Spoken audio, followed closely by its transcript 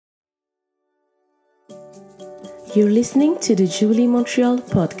You're listening to the Jubilee Montreal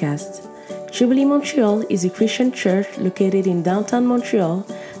podcast. Jubilee Montreal is a Christian church located in downtown Montreal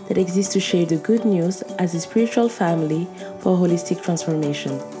that exists to share the good news as a spiritual family for holistic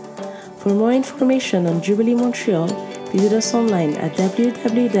transformation. For more information on Jubilee Montreal, visit us online at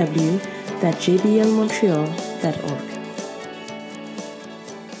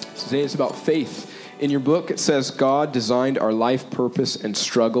www.jblmontreal.org. Today is about faith. In your book, it says God designed our life purpose and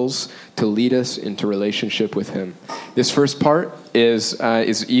struggles to lead us into relationship with Him. This first part is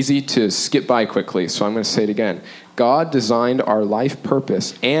easy to skip by quickly, so I'm going to say it again. God designed our life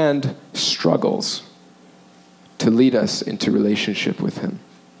purpose and struggles to lead us into relationship with Him.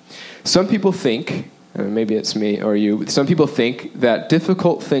 Some people think, maybe it's me or you, some people think that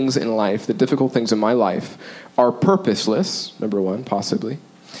difficult things in life, the difficult things in my life, are purposeless, number one, possibly,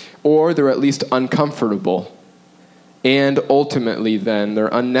 or they're at least uncomfortable, and ultimately then they're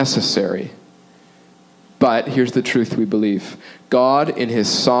unnecessary. But here's the truth we believe. God in His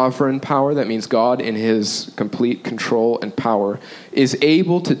sovereign power, that means God in His complete control and power, is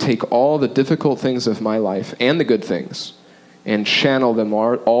able to take all the difficult things of my life and the good things and channel them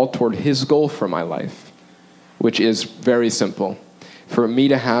all toward His goal for my life, which is very simple. For me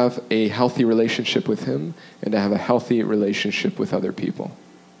to have a healthy relationship with Him and to have a healthy relationship with other people.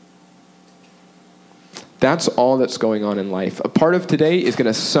 That's all that's going on in life. A part of today is going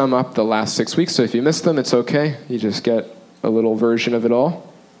to sum up the last 6 weeks. So if you missed them, it's okay. You just get a little version of it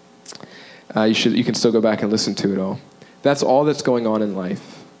all. You can still go back and listen to it all. That's all that's going on in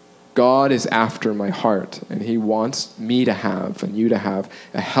life. God is after my heart, and He wants me to have and you to have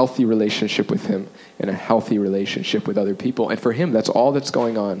a healthy relationship with Him and a healthy relationship with other people. And for Him, that's all that's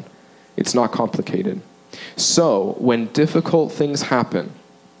going on. It's not complicated. So when difficult things happen,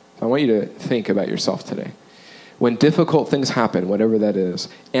 I want you to think about yourself today. When difficult things happen, whatever that is,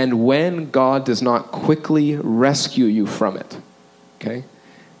 and when God does not quickly rescue you from it, okay?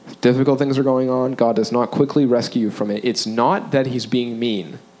 Difficult things are going on, God does not quickly rescue you from it. It's not that He's being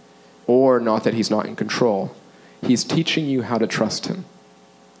mean, or not that He's not in control. He's teaching you how to trust Him.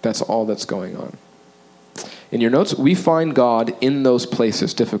 That's all that's going on. In your notes, we find God in those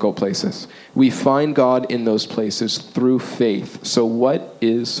places, difficult places. We find God in those places through faith. So what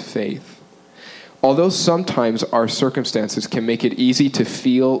is faith? Although sometimes our circumstances can make it easy to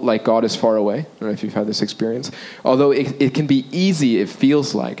feel like God is far away. I don't know if you've had this experience. Although it can be easy, it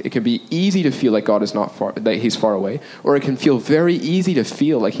feels like. It can be easy to feel like God is not far, that He's far away. Or it can feel very easy to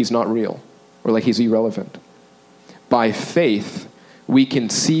feel like He's not real. Or like He's irrelevant. By faith, we can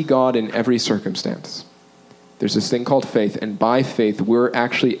see God in every circumstance. There's this thing called faith, and by faith, we're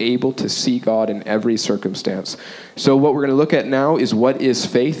actually able to see God in every circumstance. So what we're going to look at now is what is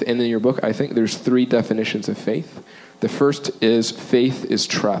faith, and in your book, I think there's 3 definitions of faith. The first is faith is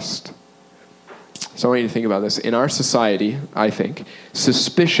trust. So I want you to think about this. In our society, I think,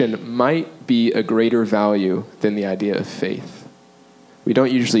 suspicion might be a greater value than the idea of faith. We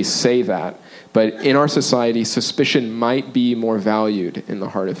don't usually say that, but in our society, suspicion might be more valued in the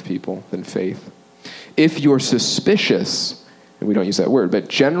heart of people than faith. If you're suspicious, and we don't use that word, but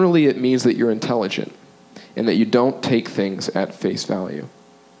generally it means that you're intelligent and that you don't take things at face value.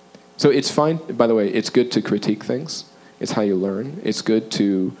 So it's fine, by the way, it's good to critique things. It's how you learn. It's good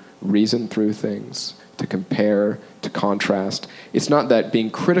to reason through things, to compare, to contrast. It's not that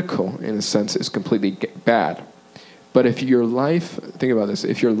being critical, in a sense, is completely bad. But if your life, think about this,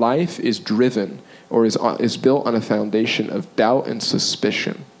 if your life is driven or is built on a foundation of doubt and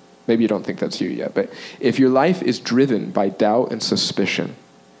suspicion, maybe you don't think that's you yet, but if your life is driven by doubt and suspicion,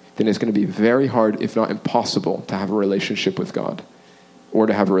 then it's going to be very hard, if not impossible, to have a relationship with God or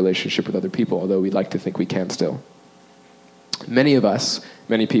to have a relationship with other people, although we like to think we can still. Many of us,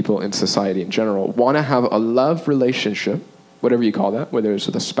 many people in society in general, want to have a love relationship, whatever you call that, whether it's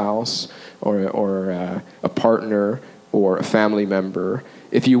with a spouse or a partner or a family member.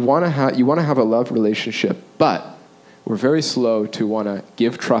 If you want to have a love relationship, but we're very slow to want to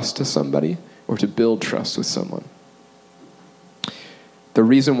give trust to somebody or to build trust with someone. The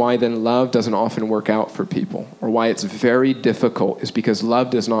reason why then love doesn't often work out for people, or why it's very difficult, is because love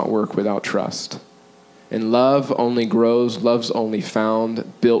does not work without trust. And love only grows, love's only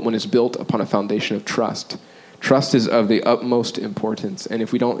built when it's built upon a foundation of trust. Trust is of the utmost importance. And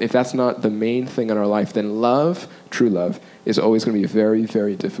if that's not the main thing in our life, then love, true love, is always going to be very,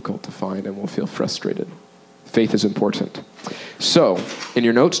 very difficult to find, and we'll feel frustrated. Faith is important. So, in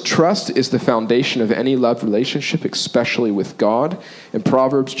your notes, trust is the foundation of any love relationship, especially with God. And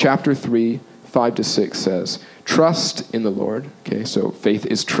Proverbs chapter 3, 5-6 says, trust in the Lord. Okay, so faith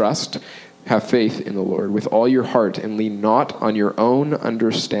is trust. Have faith in the Lord with all your heart and lean not on your own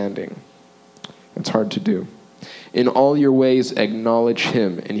understanding. It's hard to do. In all your ways, acknowledge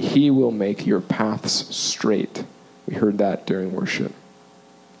him, and he will make your paths straight. We heard that during worship.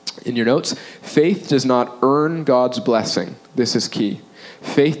 In your notes, faith does not earn God's blessing. This is key.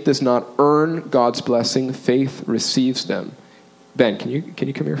 Faith does not earn God's blessing. Faith receives them. Ben, can you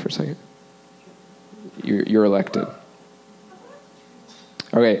come here for a second? You're elected.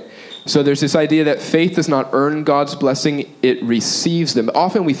 Okay, so there's this idea that faith does not earn God's blessing, it receives them.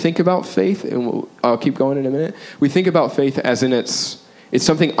 Often we think about faith, and I'll keep going in a minute. We think about faith as in it's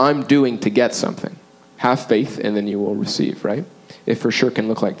something I'm doing to get something. Have faith, and then you will receive, right? It for sure can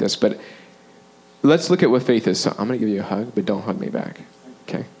look like this, but let's look at what faith is. So I'm going to give you a hug, but don't hug me back,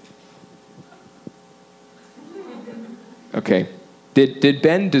 okay? Okay. Did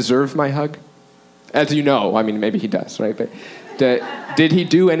Ben deserve my hug? As you know, I mean, maybe he does, right? But did he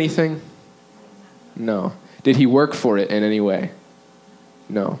do anything? No. Did he work for it in any way?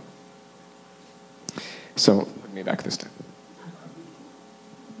 No. So, hug me back this time.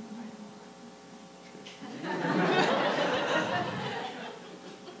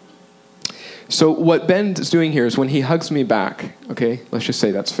 So what Ben is doing here is when he hugs me back, okay, let's just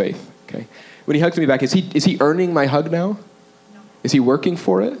say that's faith, okay? When he hugs me back, is he earning my hug now? No. Is he working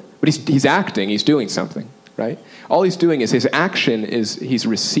for it? But he's acting, he's doing something, right? All he's doing is his action is he's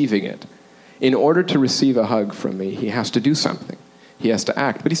receiving it. In order to receive a hug from me, he has to do something. He has to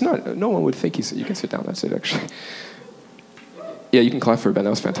act. But he's not, no one would think you can sit down, that's it actually. Yeah, you can clap for Ben, that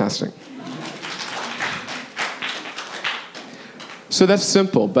was fantastic. So that's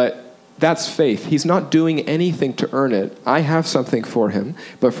simple, but that's faith. He's not doing anything to earn it. I have something for him,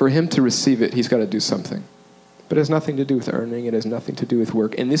 but for him to receive it, he's got to do something. But it has nothing to do with earning. It has nothing to do with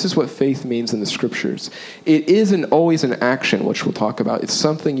work. And this is what faith means in the scriptures. It isn't always an action, which we'll talk about. It's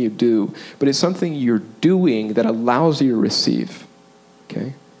something you do, but it's something you're doing that allows you to receive.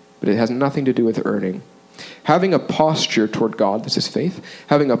 Okay? But it has nothing to do with earning. Having a posture toward God, this is faith.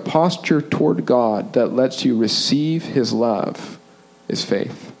 Having a posture toward God that lets you receive his love is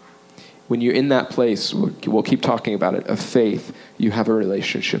faith. When you're in that place, we'll keep talking about it, of faith, you have a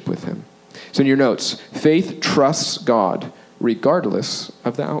relationship with him. So in your notes, faith trusts God regardless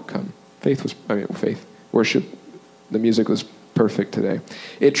of the outcome. Faith, worship, the music was perfect today.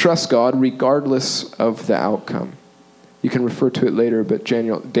 It trusts God regardless of the outcome. You can refer to it later, but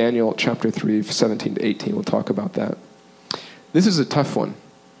Daniel chapter 3, 17 to 18, we'll talk about that. This is a tough one.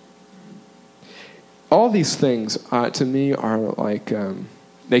 All these things, to me, are like...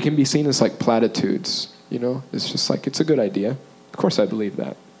 they can be seen as like platitudes, you know? It's just like, it's a good idea. Of course I believe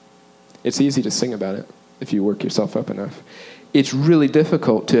that. It's easy to sing about it if you work yourself up enough. It's really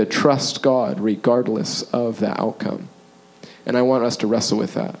difficult to trust God regardless of the outcome. And I want us to wrestle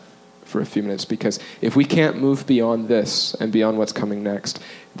with that for a few minutes, because if we can't move beyond this and beyond what's coming next,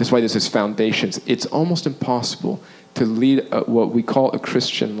 that's why this is foundations. It's almost impossible to lead what we call a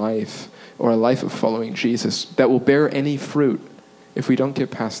Christian life or a life of following Jesus that will bear any fruit if we don't get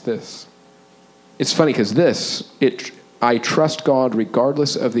past this. It's funny because I trust God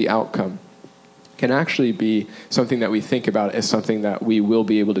regardless of the outcome, can actually be something that we think about as something that we will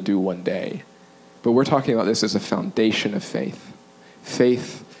be able to do one day. But we're talking about this as a foundation of faith.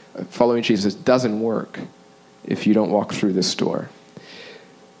 Faith, following Jesus, doesn't work if you don't walk through this door.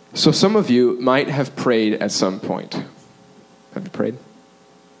 So some of you might have prayed at some point. Have you prayed?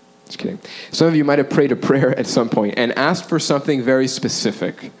 Just kidding. Some of you might have prayed a prayer at some point and asked for something very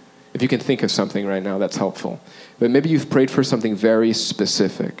specific. If you can think of something right now, that's helpful. But maybe you've prayed for something very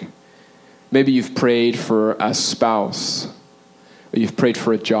specific. Maybe you've prayed for a spouse, or you've prayed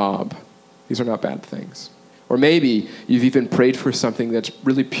for a job. These are not bad things. Or maybe you've even prayed for something that's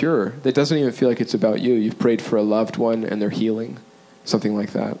really pure, that doesn't even feel like it's about you. You've prayed for a loved one and their healing, something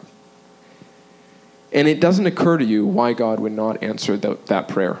like that. And it doesn't occur to you why God would not answer that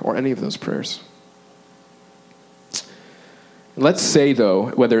prayer or any of those prayers. Let's say, though,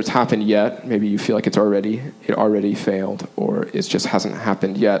 whether it's happened yet, maybe you feel like it already failed, or it just hasn't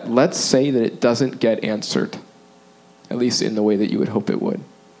happened yet. Let's say that it doesn't get answered, at least in the way that you would hope it would.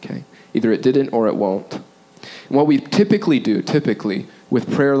 Okay, either it didn't or it won't. And what we typically do,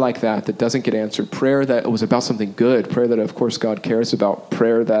 with prayer like that doesn't get answered, prayer that was about something good, prayer that, of course, God cares about,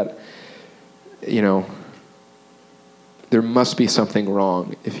 prayer that, there must be something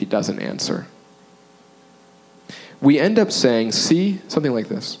wrong if he doesn't answer. We end up saying, see, something like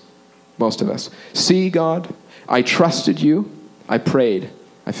this, most of us. See, God, I trusted you, I prayed,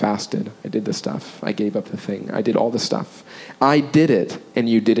 I fasted, I did the stuff, I gave up the thing, I did all the stuff. I did it, and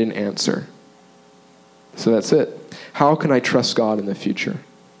you didn't answer. So that's it. How can I trust God in the future?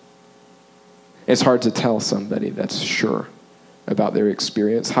 It's hard to tell somebody that's sure about their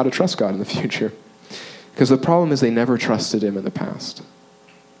experience how to trust God in the future. Because the problem is they never trusted him in the past.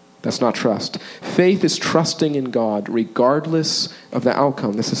 That's not trust. Faith is trusting in God regardless of the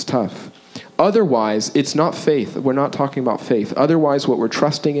outcome. This is tough. Otherwise, it's not faith. We're not talking about faith. Otherwise, what we're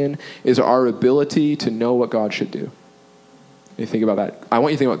trusting in is our ability to know what God should do. You think about that. I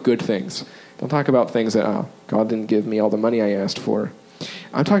want you to think about good things. Don't talk about things that, God didn't give me all the money I asked for.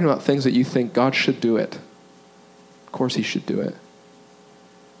 I'm talking about things that you think God should do it. Of course he should do it.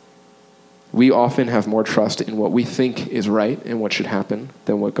 We often have more trust in what we think is right and what should happen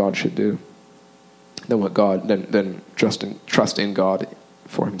than what God should do, than trust in God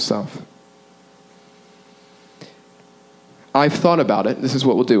for himself. I've thought about it. This is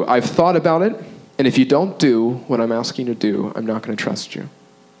what we'll do. I've thought about it, and if you don't do what I'm asking you to do, I'm not going to trust you.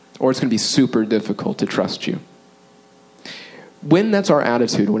 Or it's going to be super difficult to trust you. When that's our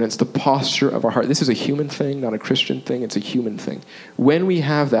attitude, when it's the posture of our heart, this is a human thing, not a Christian thing, it's a human thing. When we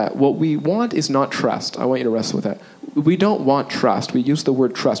have that, what we want is not trust. I want you to wrestle with that. We don't want trust. We use the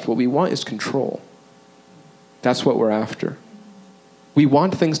word trust. What we want is control. That's what we're after. We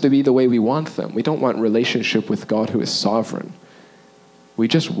want things to be the way we want them. We don't want relationship with God who is sovereign. We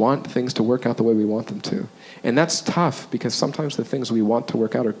just want things to work out the way we want them to. And that's tough because sometimes the things we want to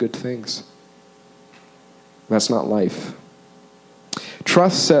work out are good things. That's not life.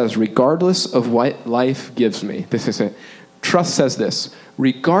 Trust says, regardless of what life gives me, this is it. Trust says this,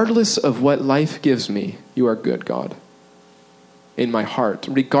 regardless of what life gives me, you are good, God. In my heart,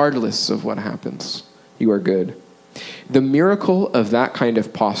 regardless of what happens, you are good. The miracle of that kind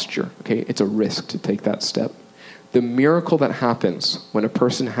of posture, okay, it's a risk to take that step. The miracle that happens when a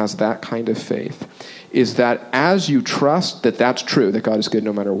person has that kind of faith is that as you trust that that's true, that God is good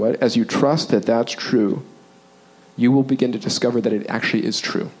no matter what, as you trust that that's true, you will begin to discover that it actually is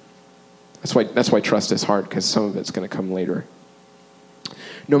true. That's why trust is hard, because some of it's going to come later.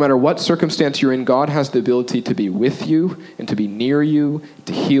 No matter what circumstance you're in, God has the ability to be with you and to be near you,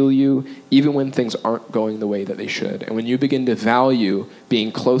 to heal you, even when things aren't going the way that they should. And when you begin to value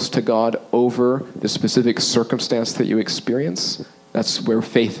being close to God over the specific circumstance that you experience, that's where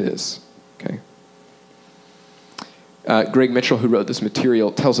faith is. Okay. Greg Mitchell, who wrote this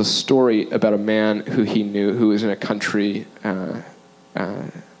material, tells a story about a man who he knew who was in a country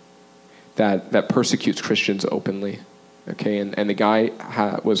that persecutes Christians openly. Okay, and the guy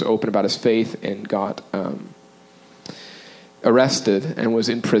was open about his faith and got arrested and was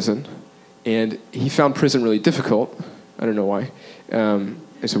in prison. And he found prison really difficult. I don't know why.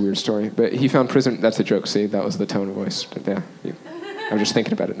 It's a weird story. But he found prison, that's a joke, see? That was the tone of voice. Yeah, I'm just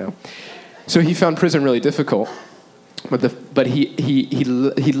thinking about it now. So he found prison really difficult. But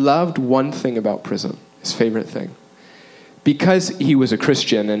he loved one thing about prison, his favorite thing. Because he was a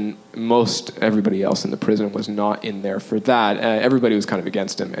Christian and everybody else in the prison was not in there for that, everybody was kind of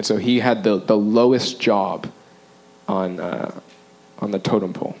against him. And so he had the lowest job on the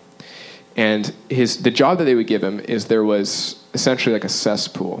totem pole. And the job that they would give him is there was essentially like a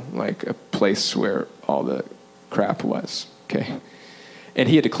cesspool, like a place where all the crap was, okay? And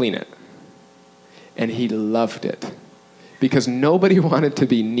he had to clean it. And he loved it. Because nobody wanted to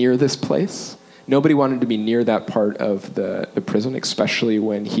be near this place. Nobody wanted to be near that part of the prison, especially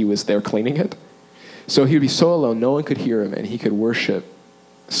when he was there cleaning it. So he would be so alone, no one could hear him, and he could worship,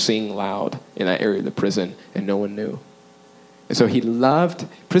 sing loud in that area of the prison, and no one knew. And so he loved,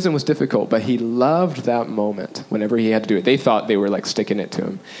 prison was difficult, but he loved that moment whenever he had to do it. They thought they were like sticking it to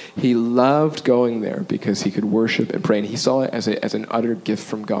him. He loved going there because he could worship and pray, and he saw it as an utter gift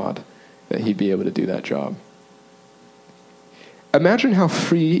from God that he'd be able to do that job. Imagine how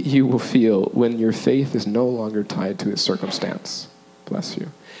free you will feel when your faith is no longer tied to a circumstance. Bless you.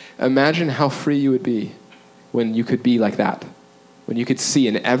 Imagine how free you would be when you could be like that. When you could see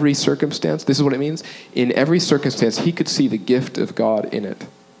in every circumstance, this is what it means, in every circumstance, he could see the gift of God in it.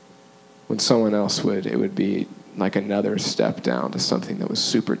 When someone else it would be like another step down to something that was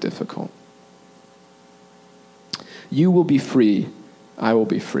super difficult. You will be free. I will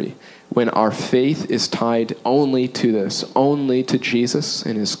be free. When our faith is tied only to this, only to Jesus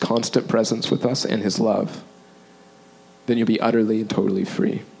and his constant presence with us and his love, then you'll be utterly and totally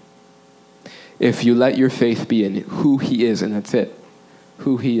free. If you let your faith be in who he is, and that's it,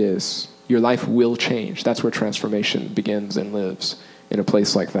 who he is, your life will change. That's where transformation begins and lives, in a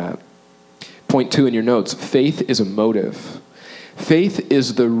place like that. Point 2 in your notes, faith is a motive. Faith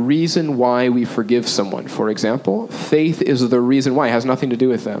is the reason why we forgive someone. For example, faith is the reason why. It has nothing to do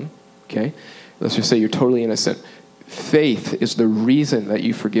with them. Okay? Let's just say you're totally innocent. Faith is the reason that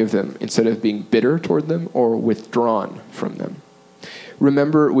you forgive them instead of being bitter toward them or withdrawn from them.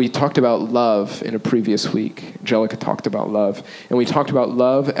 Remember, we talked about love in a previous week. Angelica talked about love. And we talked about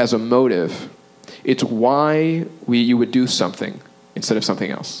love as a motive. It's why you would do something instead of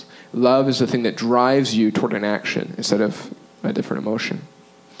something else. Love is the thing that drives you toward an action instead of a different emotion.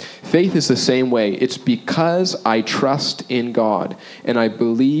 Faith is the same way. It's because I trust in God and I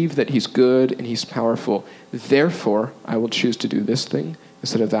believe that he's good and he's powerful. Therefore, I will choose to do this thing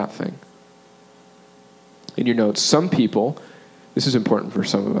instead of that thing. In your notes, some people, this is important for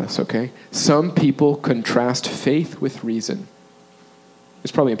some of us, okay? Some people contrast faith with reason.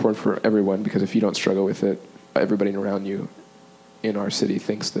 It's probably important for everyone because if you don't struggle with it, everybody around you in our city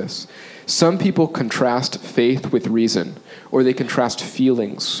thinks this. Some people contrast faith with reason, or they contrast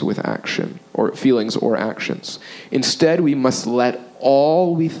feelings with action, or feelings or actions. Instead, we must let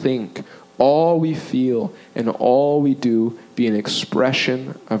all we think, all we feel, and all we do be an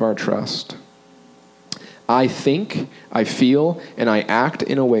expression of our trust. I think, I feel, and I act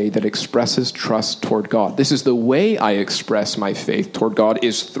in a way that expresses trust toward God. This is the way I express my faith toward God,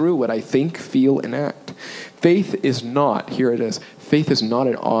 is through what I think, feel, and act. Faith is not, here it is, faith is not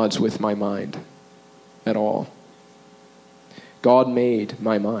at odds with my mind at all. God made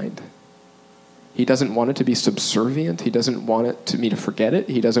my mind. He doesn't want it to be subservient. He doesn't want me to forget it.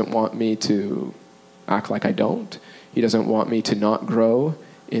 He doesn't want me to act like I don't. He doesn't want me to not grow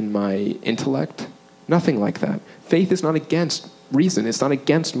in my intellect. Nothing like that. Faith is not against reason. It's not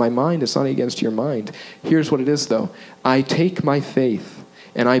against my mind. It's not against your mind. Here's what it is, though. I take my faith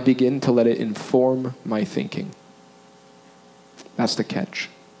and I begin to let it inform my thinking. That's the catch.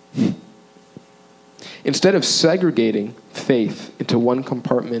 Instead of segregating faith into one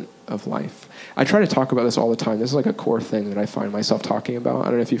compartment of life. I try to talk about this all the time. This is like a core thing that I find myself talking about. I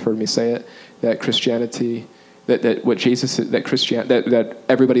don't know if you've heard me say it, that Christianity, that what Jesus, that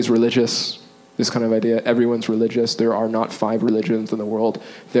everybody's religious. This kind of idea, everyone's religious. There are not 5 religions in the world.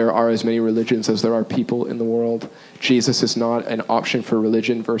 There are as many religions as there are people in the world. Jesus is not an option for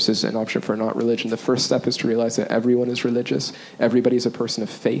religion versus an option for not religion. The first step is to realize that everyone is religious. Everybody is a person of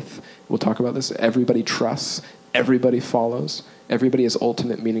faith. We'll talk about this. Everybody trusts. Everybody follows. Everybody has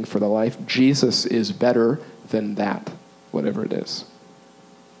ultimate meaning for their life. Jesus is better than that, whatever it is.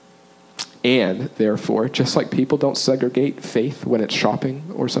 And therefore, just like people don't segregate faith when it's shopping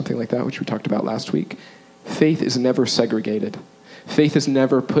or something like that, which we talked about last week, faith is never segregated. Faith is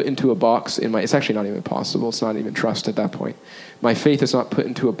never put into a box it's actually not even possible. It's not even trust at that point. My faith is not put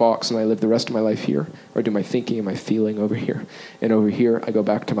into a box and I live the rest of my life here, or I do my thinking and my feeling over here. And over here, I go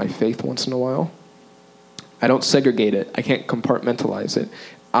back to my faith once in a while. I don't segregate it. I can't compartmentalize it.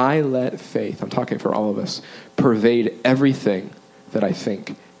 I let faith, I'm talking for all of us, pervade everything that I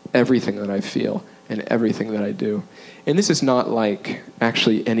think, everything that I feel, and everything that I do. And this is not like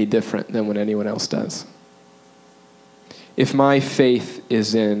actually any different than what anyone else does. If my faith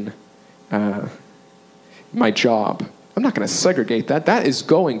is in my job, I'm not going to segregate that. That is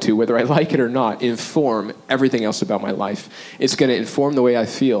going to, whether I like it or not, inform everything else about my life. It's going to inform the way I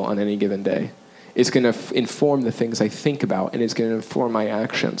feel on any given day. It's going to inform the things I think about, and it's going to inform my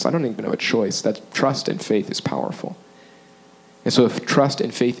actions. I don't even have a choice. That trust and faith is powerful. And so if trust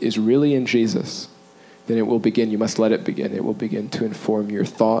and faith is really in Jesus, then it will begin, you must let it begin. It will begin to inform your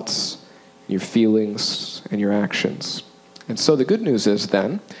thoughts, your feelings, and your actions. And so the good news is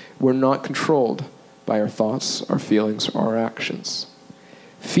then, we're not controlled by our thoughts, our feelings, or our actions.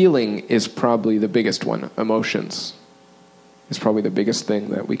 Feeling is probably the biggest one. Emotions is probably the biggest thing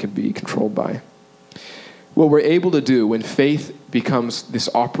that we can be controlled by. What we're able to do when faith becomes this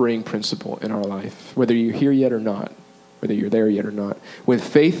operating principle in our life, whether you're here yet or not, whether you're there yet or not, when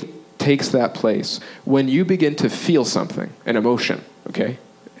faith takes that place, when you begin to feel something, an emotion, okay,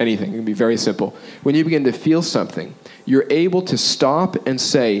 anything, it can be very simple. When you begin to feel something, you're able to stop and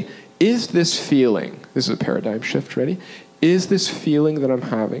say, is this feeling, this is a paradigm shift, ready? Is this feeling that I'm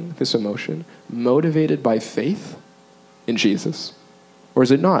having, this emotion, motivated by faith in Jesus? Or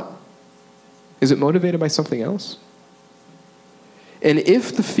is it not? Is it motivated by something else? And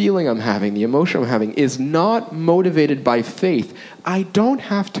if the feeling I'm having, the emotion I'm having, is not motivated by faith, I don't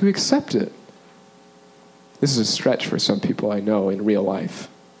have to accept it. This is a stretch for some people I know in real life.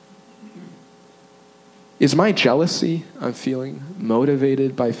 Is my jealousy I'm feeling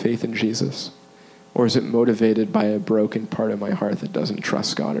motivated by faith in Jesus? Or is it motivated by a broken part of my heart that doesn't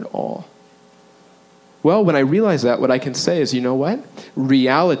trust God at all? Well, when I realize that, what I can say is, you know what?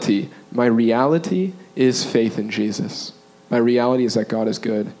 My reality is faith in Jesus. My reality is that God is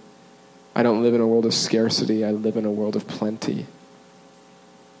good. I don't live in a world of scarcity. I live in a world of plenty.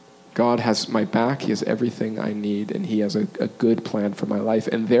 God has my back. He has everything I need, and he has a good plan for my life.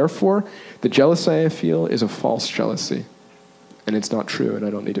 And therefore, the jealousy I feel is a false jealousy, and it's not true, and I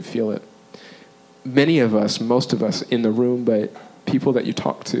don't need to feel it. Many of us, most of us in the room, but people that you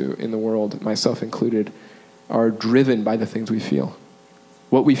talk to in the world, myself included, are driven by the things we feel.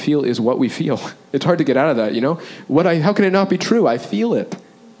 What we feel is what we feel. It's hard to get out of that, you know? How can it not be true? I feel it.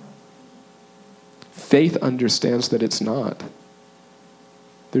 Faith understands that it's not.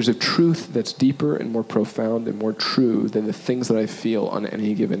 There's a truth that's deeper and more profound and more true than the things that I feel on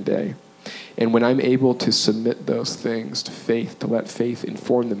any given day. And when I'm able to submit those things to faith, to let faith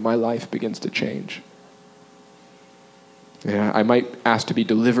inform them, my life begins to change. Yeah, I might ask to be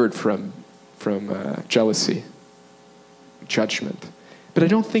delivered from jealousy, judgment, but I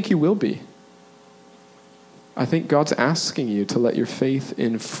don't think you will be. I think God's asking you to let your faith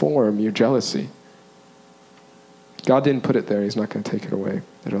inform your jealousy. God didn't put it there. He's not going to take it away,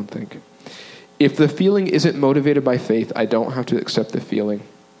 I don't think. If the feeling isn't motivated by faith, I don't have to accept the feeling.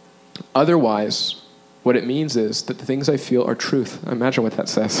 Otherwise, what it means is that the things I feel are truth. Imagine what that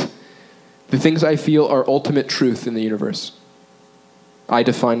says. The things I feel are ultimate truth in the universe. I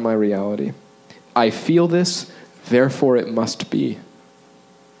define my reality. I feel this, therefore it must be.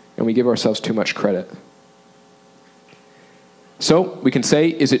 And we give ourselves too much credit. So we can say,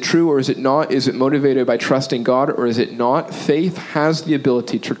 is it true or is it not? Is it motivated by trusting God or is it not? Faith has the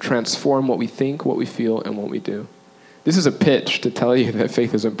ability to transform what we think, what we feel, and what we do. This is a pitch to tell you that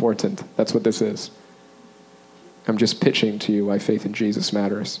faith is important. That's what this is. I'm just pitching to you why faith in Jesus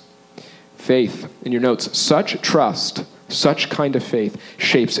matters. Faith, in your notes, such trust, such kind of faith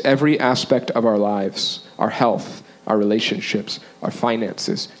shapes every aspect of our lives, our health, our relationships, our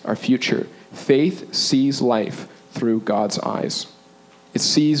finances, our future. Faith sees life through God's eyes. It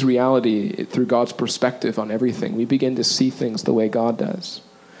sees reality through God's perspective on everything. We begin to see things the way God does.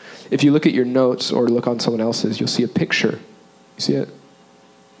 If you look at your notes or look on someone else's, you'll see a picture. You see it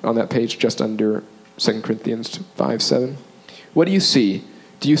on that page just under 2 Corinthians 5:7. What do you see?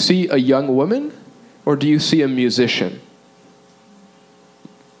 Do you see a young woman or do you see a musician?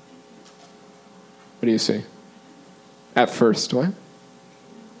 What do you see? At first, what?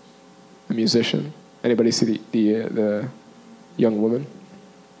 A musician. Anybody see the young woman?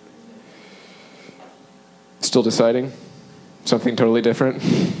 Still deciding? Something totally different?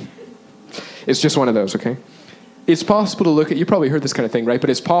 It's just one of those, okay? It's possible to look at, you probably heard this kind of thing, right? But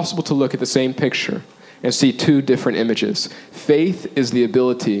it's possible to look at the same picture and see two different images. Faith is the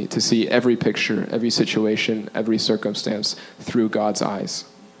ability to see every picture, every situation, every circumstance through God's eyes.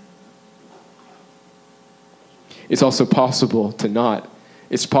 It's also possible to not.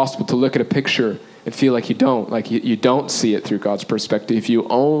 It's possible to look at a picture and feel like you don't see it through God's perspective. You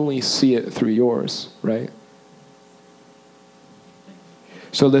only see it through yours, right?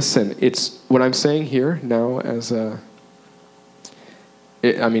 So listen, it's what I'm saying here now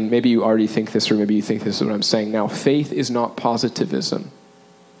maybe you already think this, or maybe you think this is what I'm saying now. Faith is not positivism.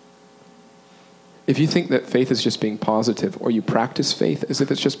 If you think that faith is just being positive, or you practice faith as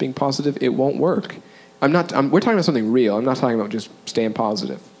if it's just being positive, it won't work. We're talking about something real. I'm not talking about just staying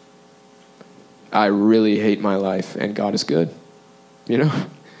positive. I really hate my life, and God is good. You know?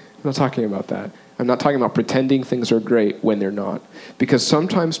 I'm not talking about that. I'm not talking about pretending things are great when they're not. Because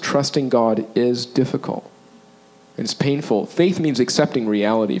sometimes trusting God is difficult. And it's painful. Faith means accepting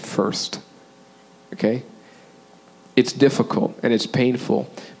reality first. Okay? It's difficult and it's painful.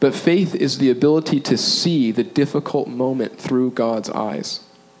 But faith is the ability to see the difficult moment through God's eyes.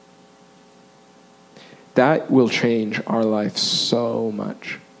 That will change our life so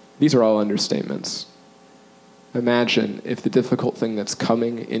much. These are all understatements. Imagine if the difficult thing that's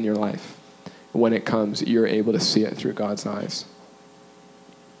coming in your life, when it comes, you're able to see it through God's eyes.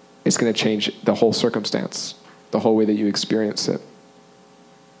 It's going to change the whole circumstance, the whole way that you experience it.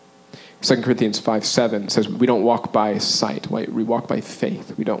 2 Corinthians 5:7 says, we don't walk by sight. We walk by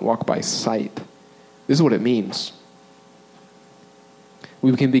faith. We don't walk by sight. This is what it means.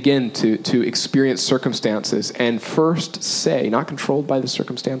 We can begin to experience circumstances and first say, not controlled by the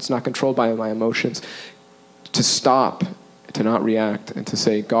circumstance, not controlled by my emotions, to stop, to not react, and to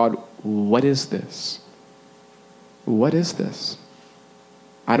say, God, what is this? What is this?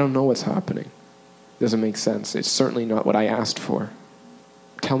 I don't know what's happening. It doesn't make sense. It's certainly not what I asked for.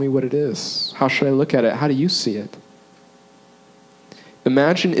 Tell me what it is. How should I look at it? How do you see it?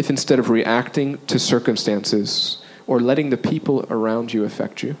 Imagine if instead of reacting to circumstances or letting the people around you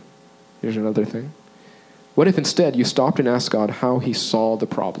affect you, here's another thing. What if instead you stopped and asked God how he saw the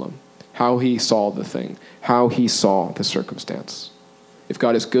problem, how he saw the thing, how he saw the circumstance? If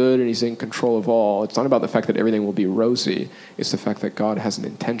God is good and he's in control of all, it's not about the fact that everything will be rosy. It's the fact that God has an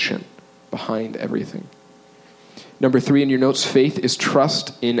intention behind everything. Number 3 in your notes, faith is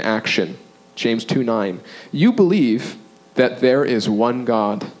trust in action. James 2:9. You believe that there is one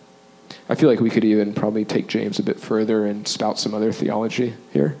God. I feel like we could even probably take James a bit further and spout some other theology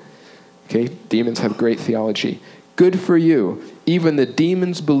here. Okay, demons have great theology. Good for you. Even the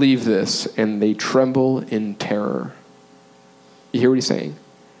demons believe this, and they tremble in terror. You hear what he's saying?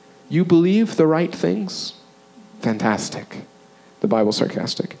 You believe the right things? Fantastic. The Bible's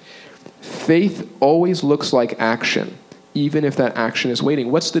sarcastic. Faith always looks like action, even if that action is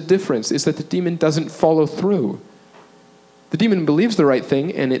waiting. What's the difference? Is that the demon doesn't follow through. The demon believes the right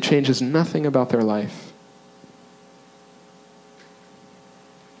thing, and it changes nothing about their life.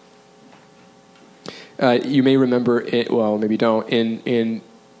 You may remember, maybe don't, in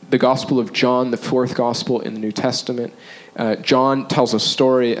the Gospel of John, the fourth Gospel in the New Testament, John tells a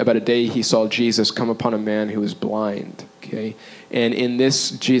story about a day he saw Jesus come upon a man who was blind. Okay, and in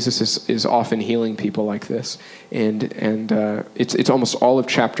this, Jesus is often healing people like this, and it's almost all of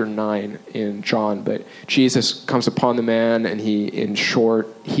chapter 9 in John. But Jesus comes upon the man, and he, in short,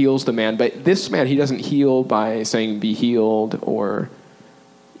 heals the man. But this man, he doesn't heal by saying "be healed" or,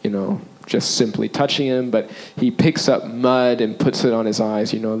 just simply touching him, but he picks up mud and puts it on his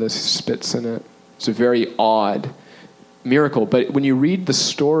eyes. This spits in it. It's a very odd miracle. But when you read the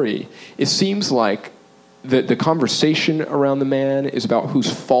story, it seems like the conversation around the man is about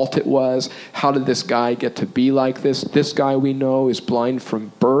whose fault it was. How did this guy get to be like this? This guy we know is blind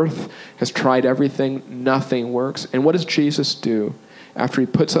from birth, has tried everything, nothing works. And what does Jesus do? After he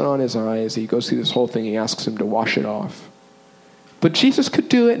puts it on his eyes, he goes through this whole thing, he asks him to wash it off. But Jesus could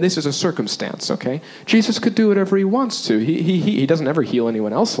do it. This is a circumstance, okay? Jesus could do whatever he wants to. He doesn't ever heal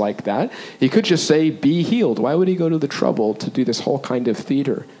anyone else like that. He could just say, be healed. Why would he go to the trouble to do this whole kind of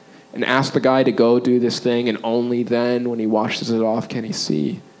theater and ask the guy to go do this thing, and only then, when he washes it off, can he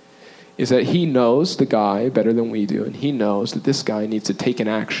see? Is that he knows the guy better than we do, and he knows that this guy needs to take an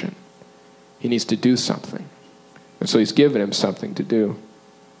action. He needs to do something. And so he's given him something to do.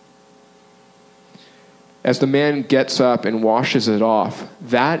 As the man gets up and washes it off,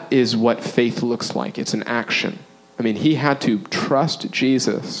 that is what faith looks like. It's an action. I mean, he had to trust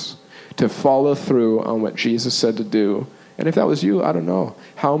Jesus to follow through on what Jesus said to do. And if that was you, I don't know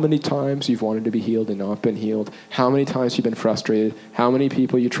how many times you've wanted to be healed and not been healed, how many times you've been frustrated, how many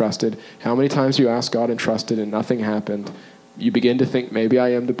people you trusted, how many times you asked God and trusted and nothing happened. You begin to think, maybe I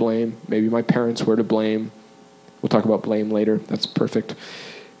am to blame, maybe my parents were to blame. We'll talk about blame later. That's perfect.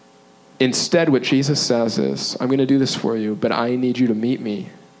 Instead, what Jesus says is, I'm going to do this for you, but I need you to meet me.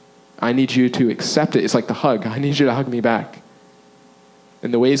 I need you to accept it. It's like the hug. I need you to hug me back.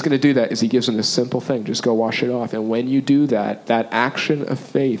 And the way he's going to do that is he gives them this simple thing. Just go wash it off. And when you do that, that action of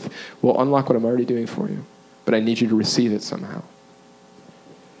faith will unlock what I'm already doing for you. But I need you to receive it somehow.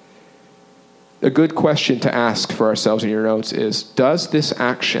 A good question to ask for ourselves in your notes is, does this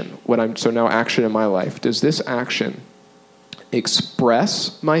action, action in my life, does this action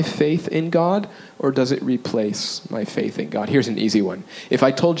express my faith in God, or does it replace my faith in God? Here's an easy one. If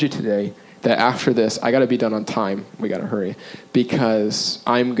I told you today that after this, I got to be done on time, we got to hurry, because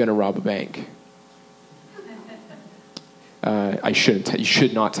I'm going to rob a bank. You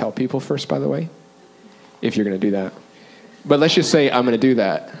should not tell people first, by the way, if you're going to do that. But let's just say I'm going to do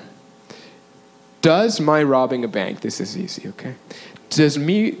that. Does my robbing a bank, this is easy, okay? Does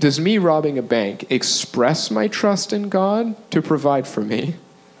me robbing a bank express my trust in God to provide for me,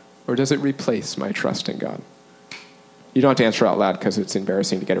 or does it replace my trust in God? You don't have to answer out loud because it's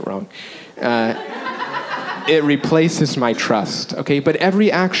embarrassing to get it wrong. It replaces my trust, okay? But every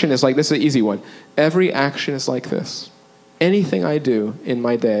action is like, this is an easy one. Every action is like this. Anything I do in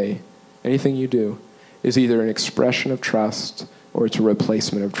my day, anything you do, is either an expression of trust or it's a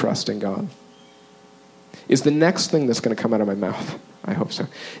replacement of trust in God. Is the next thing that's going to come out of my mouth, I hope so,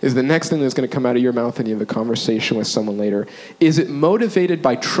 is the next thing that's going to come out of your mouth and you have a conversation with someone later, is it motivated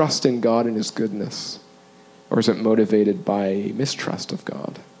by trust in God and his goodness? Or is it motivated by mistrust of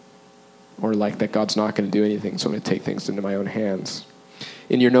God? Or like that God's not going to do anything, so I'm going to take things into my own hands?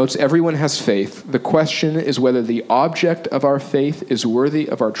 In your notes, everyone has faith. The question is whether the object of our faith is worthy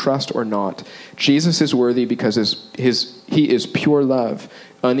of our trust or not. Jesus is worthy because he is pure love,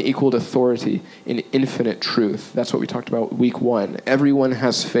 unequaled authority, and infinite truth. That's what we talked about week 1. Everyone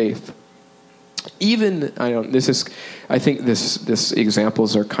has faith. Even, I think this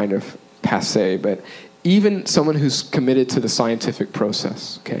examples are kind of passé, but even someone who's committed to the scientific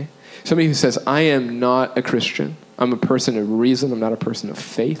process, okay? Somebody who says, I am not a Christian. I'm a person of reason. I'm not a person of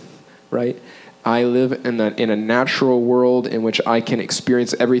faith, right? I live in a natural world in which I can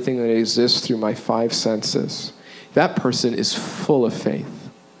experience everything that exists through my 5 senses. That person is full of faith.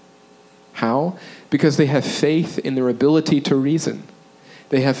 How? Because they have faith in their ability to reason.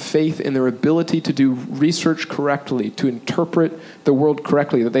 They have faith in their ability to do research correctly, to interpret the world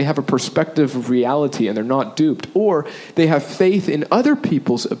correctly, that they have a perspective of reality and they're not duped. Or they have faith in other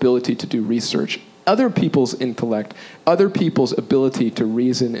people's ability to do research, other people's intellect, other people's ability to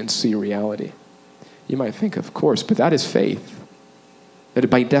reason and see reality. You might think, of course, but that is faith. That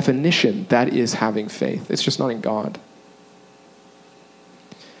by definition, that is having faith. It's just not in God.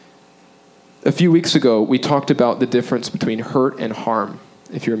 A few weeks ago, we talked about the difference between hurt and harm,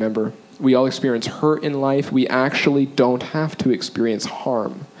 if you remember. We all experience hurt in life. We actually don't have to experience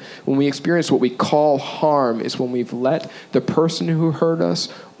harm. When we experience what we call harm is when we've let the person who hurt us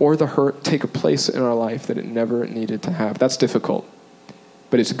or the hurt take a place in our life that it never needed to have. That's difficult.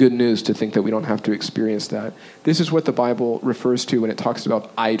 But it's good news to think that we don't have to experience that. This is what the Bible refers to when it talks about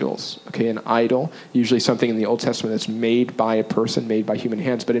idols. Okay, an idol, usually something in the Old Testament that's made by a person, made by human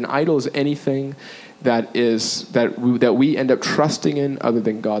hands. But an idol is anything that we end up trusting in other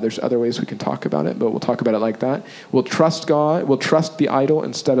than God. There's other ways we can talk about it, but we'll talk about it like that. We'll trust God. We'll trust the idol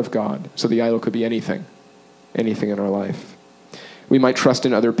instead of God. So the idol could be anything in our life. We might trust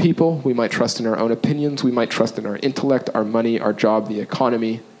in other people. We might trust in our own opinions. We might trust in our intellect, our money, our job, the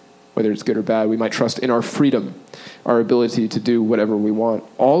economy, whether it's good or bad. We might trust in our freedom, our ability to do whatever we want.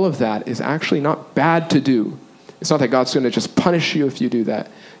 All of that is actually not bad to do. It's not that God's going to just punish you if you do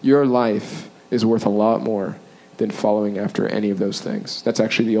that. Your life is worth a lot more than following after any of those things. That's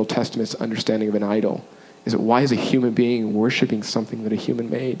actually the Old Testament's understanding of an idol. Is that why is a human being worshiping something that a human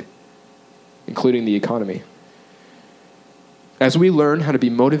made, including the economy? As we learn how to be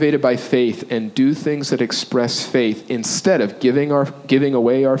motivated by faith and do things that express faith instead of giving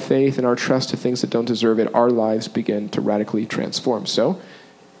away our faith and our trust to things that don't deserve it, our lives begin to radically transform. So,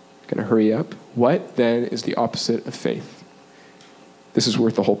 I'm going to hurry up. What then is the opposite of faith? This is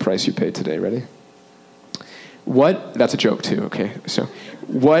worth the whole price you paid today. Ready? That's a joke too, okay. So,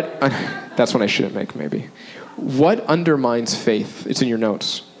 that's one I shouldn't make maybe. What undermines faith? It's in your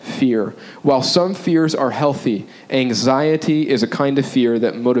notes. Fear. While some fears are healthy, anxiety is a kind of fear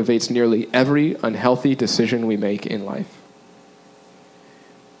that motivates nearly every unhealthy decision we make in life.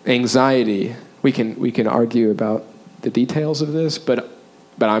 Anxiety, we can argue about the details of this, but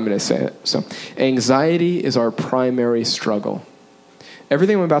I'm going to say it. So, anxiety is our primary struggle.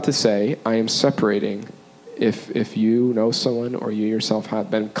 Everything I'm about to say, I am separating if you know someone or you yourself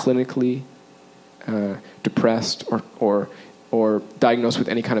have been clinically depressed or diagnosed with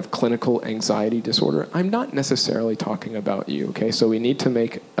any kind of clinical anxiety disorder, I'm not necessarily talking about you, okay? So we need to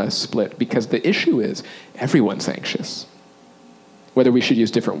make a split because the issue is everyone's anxious. Whether we should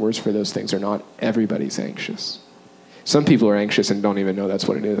use different words for those things or not, everybody's anxious. Some people are anxious and don't even know that's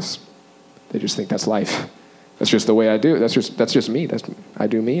what it is. They just think that's life. That's just the way I do it. That's just me. I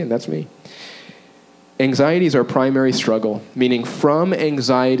do me and that's me. Anxiety is our primary struggle, meaning from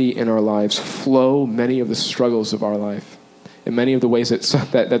anxiety in our lives flow many of the struggles of our life. In many of the ways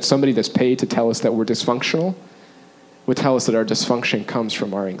that somebody that's paid to tell us that we're dysfunctional would tell us that our dysfunction comes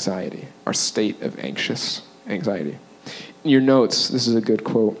from our anxiety, our state of anxious anxiety. In your notes, this is a good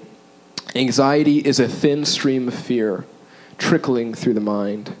quote. Anxiety is a thin stream of fear trickling through the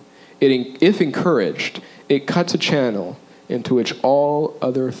mind. If encouraged, it cuts a channel into which all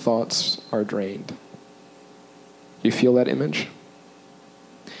other thoughts are drained. You feel that image?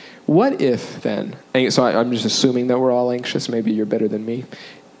 What if then, so I'm just assuming that we're all anxious, maybe you're better than me.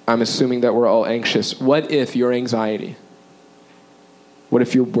 I'm assuming that we're all anxious. What if your anxiety? What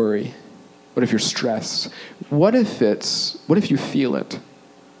if your worry? What if your stress? What if you feel it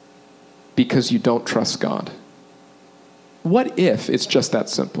because you don't trust God? What if it's just that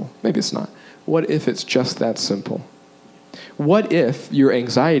simple? Maybe it's not. What if it's just that simple? What if your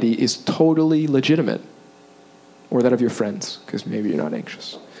anxiety is totally legitimate? Or that of your friends, because maybe you're not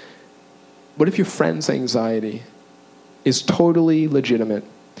anxious. What if your friend's anxiety is totally legitimate?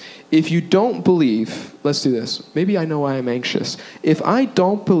 If you don't believe, let's do this. Maybe I know why I'm anxious. If I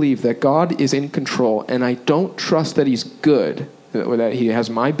don't believe that God is in control and I don't trust that he's good, or that he has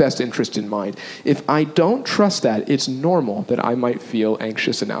my best interest in mind, if I don't trust that, it's normal that I might feel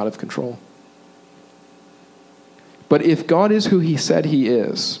anxious and out of control. But if God is who he said he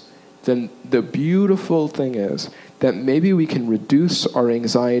is, then the beautiful thing is that maybe we can reduce our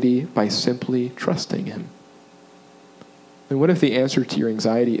anxiety by simply trusting him. And what if the answer to your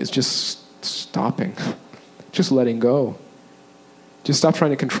anxiety is just stopping, just letting go? Just stop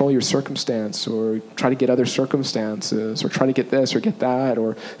trying to control your circumstance or try to get other circumstances or try to get this or get that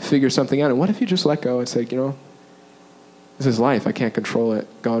or figure something out. And what if you just let go and say, this is life. I can't control it.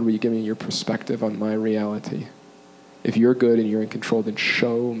 God, will you give me your perspective on my reality? If you're good and you're in control, then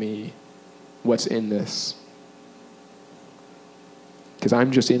show me what's in this. because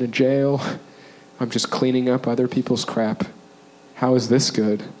I'm just in a jail. I'm just cleaning up other people's crap. How is this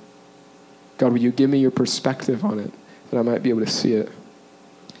good? God, will you give me your perspective on it, that I might be able to see it?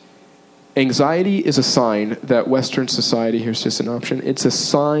 Anxiety is a sign that Western society, here's just an option, it's a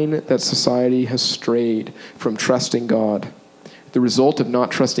sign that society has strayed from trusting God. The result of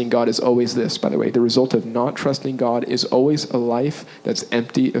not trusting God is always this, by the way. The result of not trusting God is always a life that's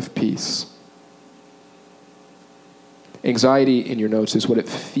empty of peace. Anxiety, in your notes, is what it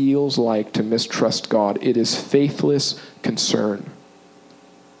feels like to mistrust God. It is faithless concern.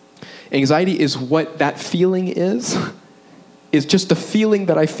 Anxiety is what that feeling is just the feeling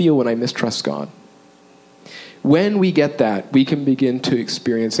that I feel when I mistrust God. When we get that, we can begin to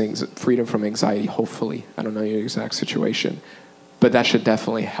experience freedom from anxiety, hopefully. I don't know your exact situation, but that should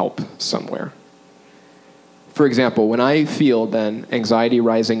definitely help somewhere. For example, when I feel then anxiety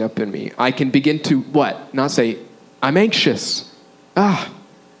rising up in me, I can begin to what? Not say, I'm anxious. I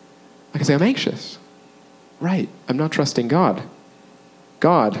can say, I'm anxious. Right, I'm not trusting God.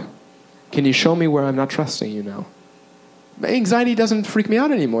 God, can you show me where I'm not trusting you now? Anxiety doesn't freak me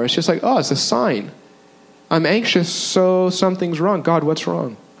out anymore. It's just like, it's a sign. I'm anxious, so something's wrong. God, what's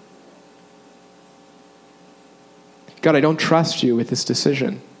wrong? God, I don't trust you with this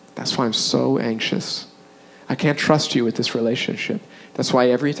decision. That's why I'm so anxious. I can't trust you with this relationship. That's why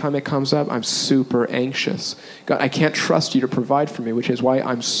every time it comes up, I'm super anxious. God, I can't trust you to provide for me, which is why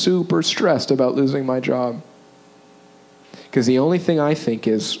I'm super stressed about losing my job. Because the only thing I think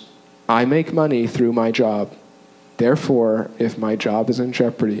is, I make money through my job. Therefore, if my job is in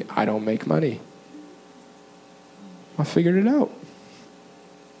jeopardy, I don't make money. I figured it out.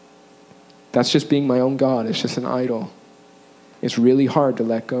 That's just being my own God. It's just an idol. It's really hard to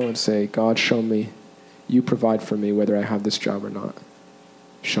let go and say, God, show me. You provide for me whether I have this job or not.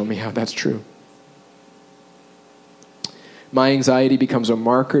 Show me how that's true. My anxiety becomes a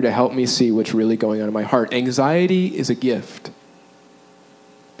marker to help me see what's really going on in my heart. Anxiety is a gift.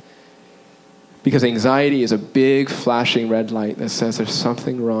 Because anxiety is a big flashing red light that says there's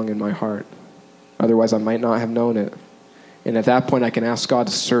something wrong in my heart. Otherwise, I might not have known it. And at that point, I can ask God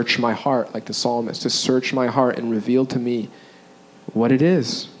to search my heart, like the psalmist, to search my heart and reveal to me what it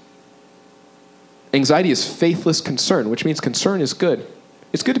is. Anxiety is faithless concern, which means concern is good.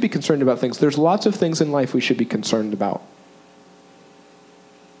 It's good to be concerned about things. There's lots of things in life we should be concerned about.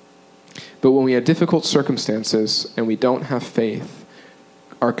 But when we have difficult circumstances and we don't have faith,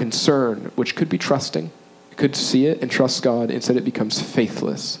 our concern, which could be trusting, we could see it and trust God, instead it becomes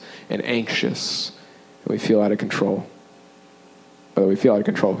faithless and anxious, and we feel out of control. Although we feel out of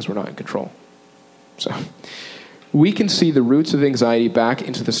control because we're not in control. So we can see the roots of anxiety back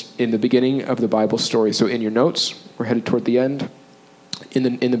in the beginning of the Bible story. So in your notes, we're headed toward the end.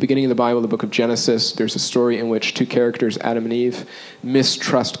 In the beginning of the Bible, the book of Genesis, there's a story in which two characters, Adam and Eve,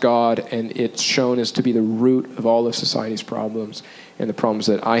 mistrust God, and it's shown as to be the root of all of society's problems and the problems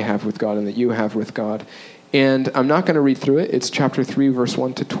that I have with God and that you have with God. And I'm not going to read through it. It's chapter 3, verse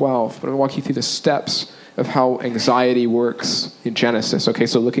 1 to 12. But I'm going to walk you through the steps of how anxiety works in Genesis. Okay,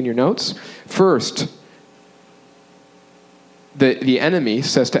 so look in your notes. First, the enemy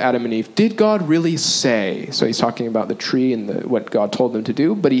says to Adam and Eve, did God really say? So he's talking about the tree and what God told them to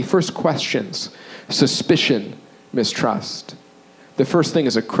do, but he first questions suspicion, mistrust. The first thing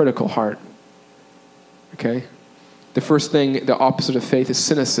is a critical heart. Okay? The first thing, the opposite of faith, is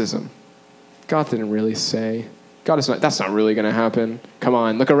cynicism. God didn't really say. That's not really going to happen. Come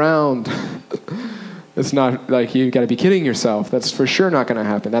on, look around. It's not like you've got to be kidding yourself. That's for sure not going to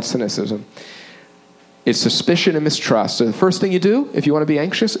happen. That's cynicism. It's suspicion and mistrust. So the first thing you do, if you want to be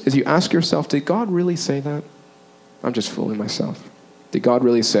anxious, is you ask yourself, did God really say that? I'm just fooling myself. Did God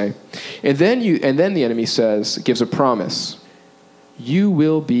really say? And then the enemy gives a promise. You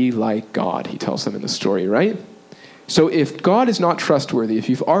will be like God, he tells them in the story, right? So if God is not trustworthy, if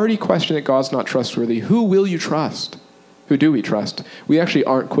you've already questioned that God's not trustworthy, who will you trust? Who do we trust? We actually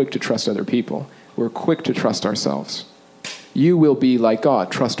aren't quick to trust other people. We're quick to trust ourselves. You will be like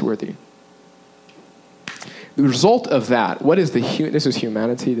God, trustworthy. The result of that, this is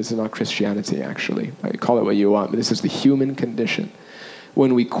humanity, this is not Christianity actually. I call it what you want, but this is the human condition.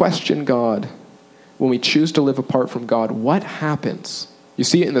 When we question God, when we choose to live apart from God, what happens? You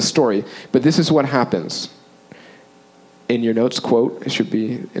see it in the story, but this is what happens. In your notes, quote, it should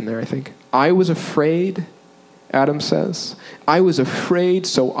be in there, I think. I was afraid, Adam says. I was afraid,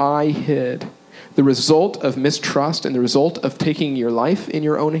 so I hid. The result of mistrust and the result of taking your life in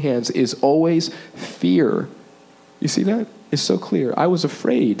your own hands is always fear. You see that? It's so clear. I was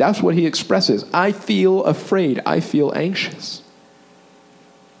afraid. That's what he expresses. I feel afraid. I feel anxious.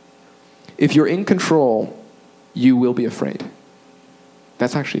 If you're in control, you will be afraid.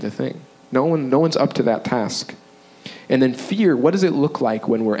 That's actually the thing. No one's up to that task. And then fear, what does it look like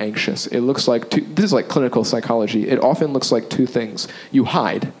when we're anxious? It looks like, this is like clinical psychology. It often looks like two things. You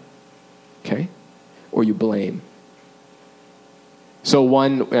hide, okay, or you blame. So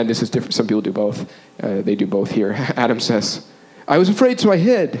one, and this is different, some people do both. They do both here. Adam says, I was afraid, so I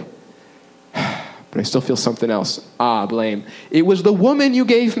hid. But I still feel something else. Blame. It was the woman you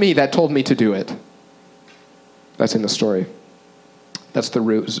gave me that told me to do it. That's in the story. That's the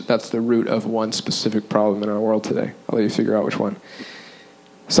root of one specific problem in our world today. I'll let you figure out which one.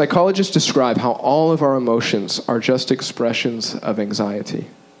 Psychologists describe how all of our emotions are just expressions of anxiety.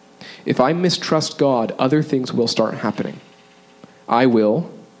 If I mistrust God, other things will start happening. I will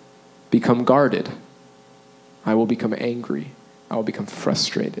become guarded. I will become angry. I will become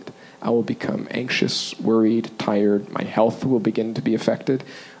frustrated. I will become anxious, worried, tired. My health will begin to be affected.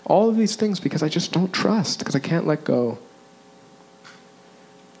 All of these things because I just don't trust, because I can't let go.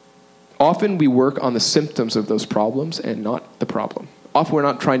 Often we work on the symptoms of those problems and not the problem. Often we're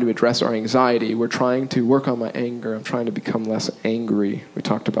not trying to address our anxiety. We're trying to work on my anger. I'm trying to become less angry. We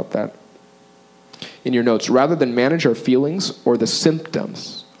talked about that in your notes. Rather than manage our feelings or the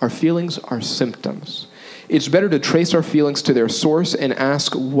symptoms, our feelings are symptoms. It's better to trace our feelings to their source and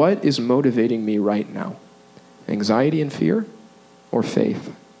ask, what is motivating me right now? Anxiety and fear or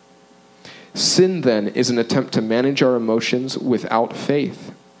faith? Sin, then, is an attempt to manage our emotions without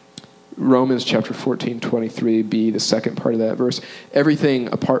faith. Romans chapter 14:23b, the second part of that verse, everything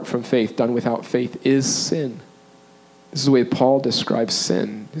apart from faith, done without faith, is sin. This is the way Paul describes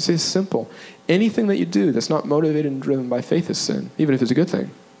sin. This is simple. Anything that you do that's not motivated and driven by faith is sin, even if it's a good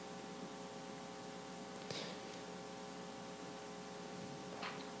thing.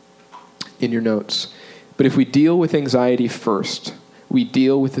 In your notes. But if we deal with anxiety first, we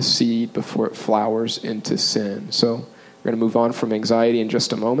deal with the seed before it flowers into sin. So we're going to move on from anxiety in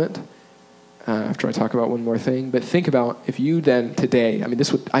just a moment. After I talk about one more thing. But think about if you then today,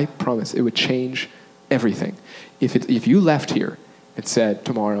 I promise, it would change everything. If you left here and said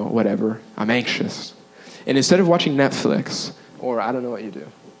tomorrow, whatever, I'm anxious. And instead of watching Netflix, or I don't know what you do.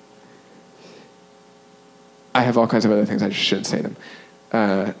 I have all kinds of other things, I just shouldn't say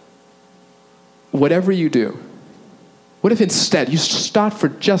them. Whatever you do, what if instead you stopped for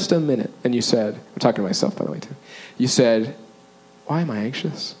just a minute and you said, I'm talking to myself by the way too, you said, why am I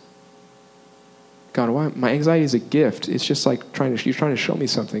anxious? God, why? My anxiety is a gift. It's just like you're trying to show me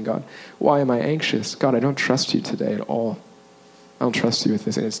something, God. Why am I anxious? God, I don't trust you today at all. I don't trust you with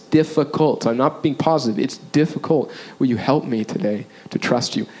this. And it's difficult. I'm not being positive. It's difficult. Will you help me today to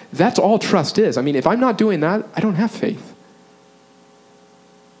trust you? That's all trust is. If I'm not doing that, I don't have faith.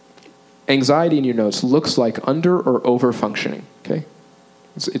 Anxiety in your notes looks like under or over functioning, okay?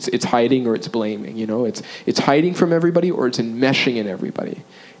 It's hiding or it's blaming, It's hiding from everybody or it's enmeshing in everybody.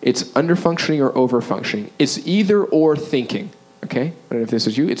 It's under functioning or over functioning. It's either or thinking, okay? I don't know if this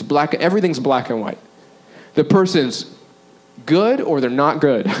is you. It's black. Everything's black and white. The person's good or they're not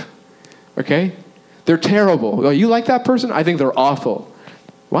good, okay? They're terrible. Oh, you like that person? I think they're awful.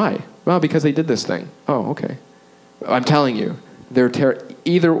 Why? Well, because they did this thing. Oh, okay. I'm telling you, they're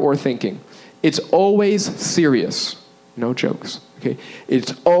either or thinking. It's always serious. No jokes. Okay?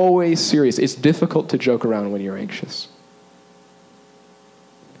 It's always serious. It's difficult to joke around when you're anxious.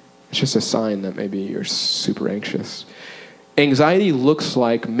 It's just a sign that maybe you're super anxious. Anxiety looks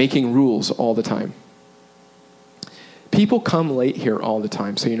like making rules all the time. People come late here all the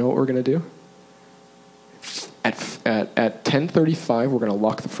time, so you know what we're going to do? At 10:35, we're going to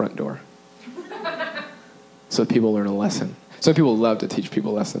lock the front door. So people learn a lesson. Some people love to teach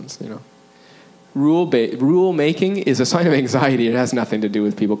people lessons, Rule making is a sign of anxiety. It has nothing to do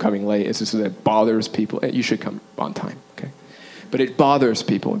with people coming late. It's just that it bothers people. You should come on time, okay? But it bothers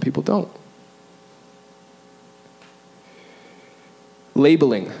people when people don't.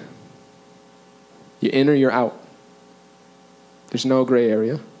 Labeling. You're in or you're out. There's no gray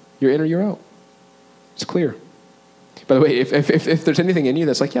area. You're in or you're out. It's clear. By the way, if there's anything in you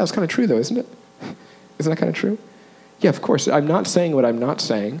that's like, yeah, it's kind of true though, isn't it? Isn't that kind of true? Yeah, of course. I'm not saying what I'm not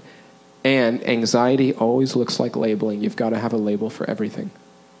saying. And anxiety always looks like labeling. You've got to have a label for everything.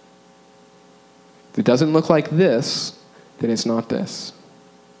 If it doesn't look like this, then it's not this.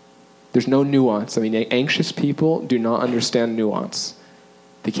 There's no nuance. Anxious people do not understand nuance.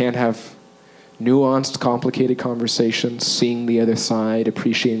 They can't have nuanced, complicated conversations, seeing the other side,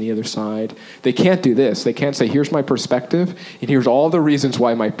 appreciating the other side. They can't do this. They can't say, here's my perspective, and here's all the reasons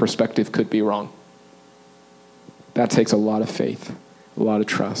why my perspective could be wrong. That takes a lot of faith, a lot of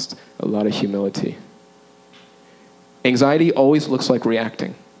trust, a lot of humility. Anxiety always looks like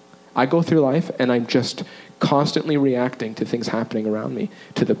reacting. I go through life and I'm just constantly reacting to things happening around me,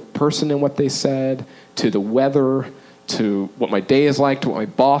 to the person and what they said, to the weather, to what my day is like, to what my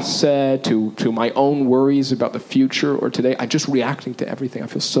boss said, to my own worries about the future or today. I'm just reacting to everything. I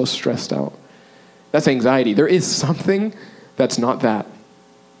feel so stressed out. That's anxiety. There is something that's not that.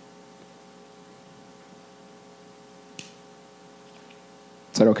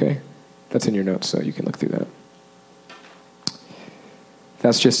 Is that okay? That's in your notes, so you can look through that.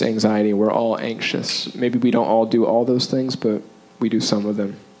 That's just anxiety. We're all anxious. Maybe we don't all do all those things, but we do some of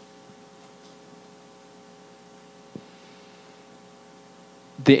them.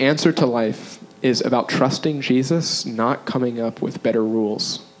 The answer to life is about trusting Jesus, not coming up with better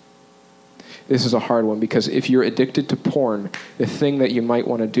rules. This is a hard one because if you're addicted to porn, the thing that you might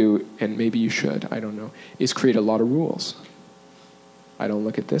want to do, and maybe you should, I don't know, is create a lot of rules. I don't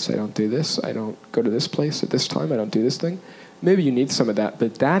look at this, I don't do this, I don't go to this place at this time, I don't do this thing. Maybe you need some of that,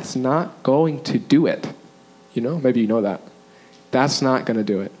 but that's not going to do it. You know, maybe you know that. That's not going to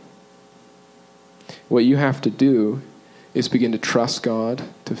do it. What you have to do is begin to trust God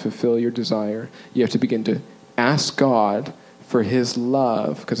to fulfill your desire. You have to begin to ask God for his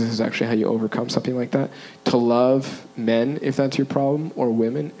love, because this is actually how you overcome something like that, to love men if that's your problem, or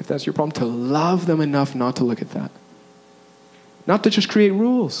women if that's your problem, to love them enough not to look at that. Not to just create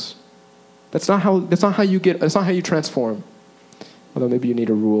rules. That's not how you transform. Although maybe you need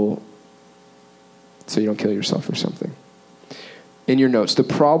a rule so you don't kill yourself or something. In your notes, the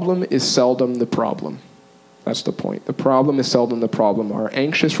problem is seldom the problem. That's the point. The problem is seldom the problem. Our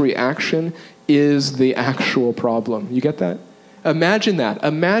anxious reaction is the actual problem. You get that? Imagine that.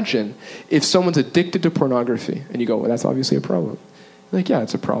 Imagine if someone's addicted to pornography and you go, well, that's obviously a problem. You're like, yeah,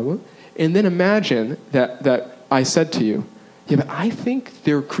 it's a problem. And then imagine that I said to you, yeah, but I think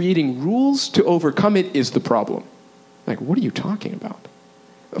they're creating rules to overcome it is the problem. Like, what are you talking about?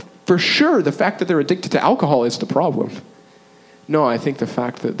 For sure, the fact that they're addicted to alcohol is the problem. No, I think the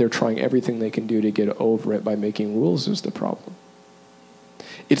fact that they're trying everything they can do to get over it by making rules is the problem.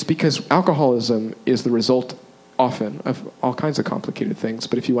 It's because alcoholism is the result often of all kinds of complicated things,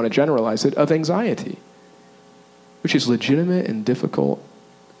 but if you want to generalize it, of anxiety, which is legitimate and difficult.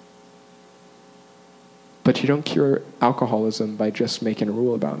 But you don't cure alcoholism by just making a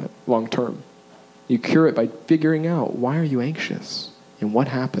rule about it long term. You cure it by figuring out, why are you anxious and what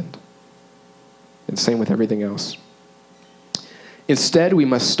happened? And same with everything else. Instead, we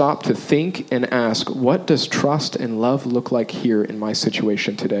must stop to think and ask, what does trust and love look like here in my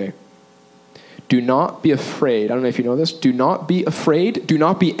situation today? Do not be afraid. I don't know if you know this. Do not be afraid. Do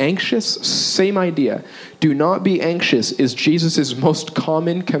not be anxious. Same idea. Do not be anxious is Jesus' most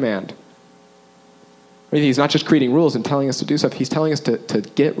common command. He's not just creating rules and telling us to do stuff. He's telling us to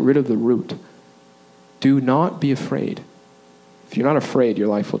get rid of the root. Do not be afraid. If you're not afraid, your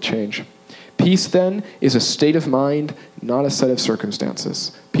life will change. Peace, then, is a state of mind, not a set of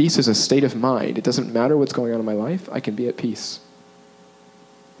circumstances. Peace is a state of mind. It doesn't matter what's going on in my life. I can be at peace.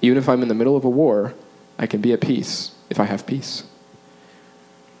 Even if I'm in the middle of a war, I can be at peace if I have peace.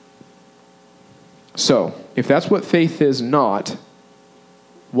 So, if that's what faith is not,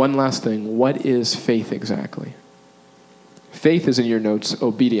 one last thing, what is faith exactly? Faith is in your notes,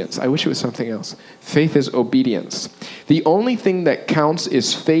 obedience. I wish it was something else. Faith is obedience. The only thing that counts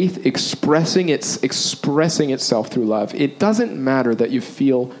is faith expressing itself through love. It doesn't matter that you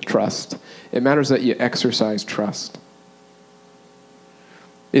feel trust. It matters that you exercise trust.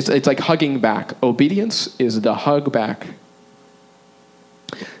 It's like hugging back. Obedience is the hug back.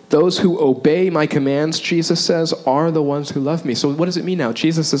 Those who obey my commands, Jesus says, are the ones who love me. So what does it mean now?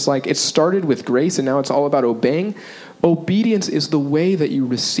 Jesus is like, it started with grace and now it's all about obeying. Obedience is the way that you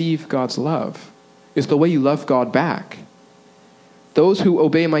receive God's love. It's the way you love God back. Those who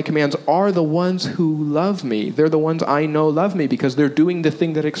obey my commands are the ones who love me. They're the ones I know love me because they're doing the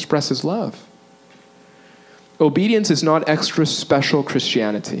thing that expresses love. Obedience is not extra special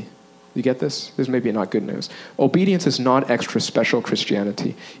Christianity. You get this? This may be not good news. Obedience is not extra special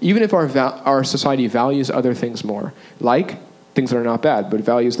Christianity. Even if our society values other things more, like things that are not bad, but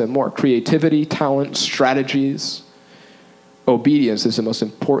values them more. Creativity, talent, strategies. Obedience is the most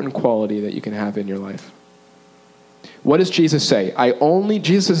important quality that you can have in your life. What does Jesus say?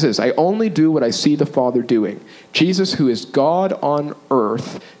 Jesus says, I only do what I see the Father doing. Jesus, who is God on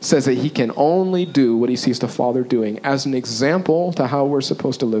earth, says that he can only do what he sees the Father doing as an example to how we're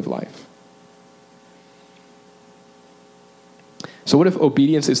supposed to live life. So what if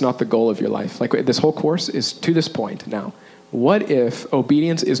obedience is not the goal of your life? Like this whole course is to this point now. What if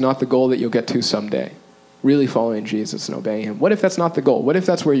obedience is not the goal that you'll get to someday? Really following Jesus and obeying him. What if that's not the goal? What if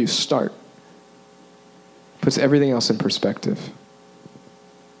that's where you start? Puts everything else in perspective.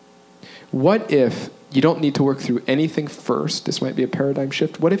 What if you don't need to work through anything first? This might be a paradigm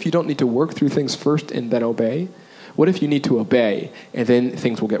shift. What if you don't need to work through things first and then obey? What if you need to obey and then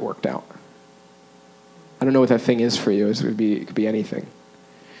things will get worked out? I don't know what that thing is for you. It could be anything.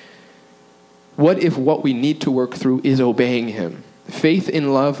 What if what we need to work through is obeying him? Faith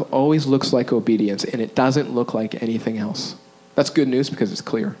in love always looks like obedience, and it doesn't look like anything else. That's good news because it's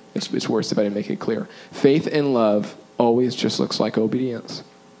clear. It's worse if I didn't make it clear. Faith in love always just looks like obedience.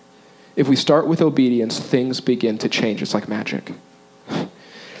 If we start with obedience, things begin to change. It's like magic.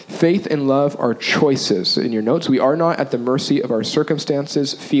 Faith and love are choices. In your notes, we are not at the mercy of our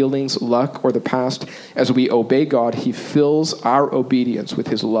circumstances, feelings, luck, or the past. As we obey God, he fills our obedience with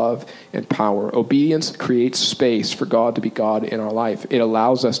his love and power. Obedience creates space for God to be God in our life. It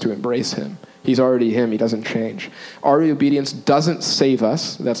allows us to embrace him. He's already him. He doesn't change. Our obedience doesn't save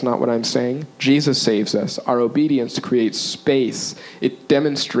us. That's not what I'm saying. Jesus saves us. Our obedience creates space. It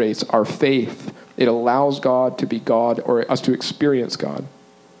demonstrates our faith. It allows God to be God, or us to experience God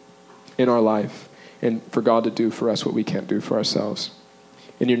in our life, and for God to do for us what we can't do for ourselves.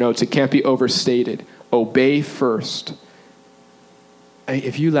 In your notes, it can't be overstated. Obey first.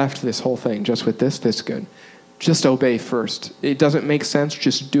 If you left this whole thing just with this good. Just obey first. It doesn't make sense,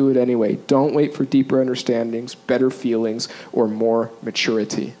 just do it anyway. Don't wait for deeper understandings, better feelings, or more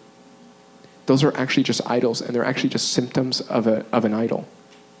maturity. Those are actually just idols, and they're actually just symptoms of an idol.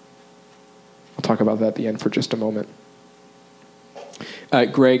 I'll talk about that at the end for just a moment.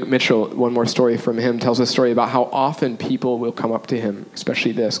 Greg Mitchell, one more story from him, tells a story about how often people will come up to him,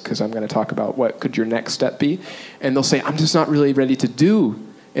 especially this, because I'm going to talk about what could your next step be. And they'll say, I'm just not really ready to do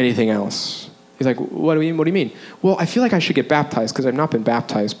anything else. He's like, what do you mean? Well, I feel like I should get baptized because I've not been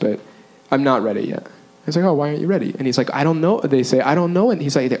baptized, but I'm not ready yet. He's like, oh, why aren't you ready? And he's like, I don't know. They say, I don't know. And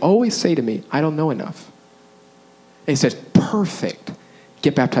he's like, they always say to me, I don't know enough. And he says, perfect.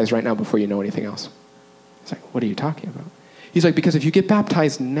 Get baptized right now before you know anything else. He's like, what are you talking about? He's like, because if you get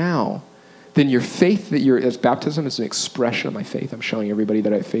baptized now, then your faith, as baptism is an expression of my faith. I'm showing everybody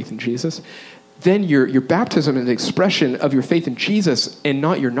that I have faith in Jesus. Then your baptism is an expression of your faith in Jesus and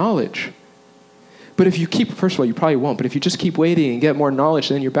not your knowledge. But if you keep, first of all, you probably won't, but if you just keep waiting and get more knowledge,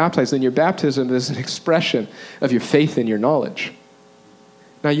 then you're baptized, then your baptism is an expression of your faith in your knowledge.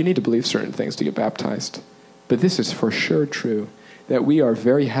 Now, you need to believe certain things to get baptized, but this is for sure true, that we are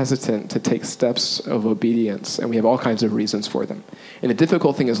very hesitant to take steps of obedience, and we have all kinds of reasons for them. And the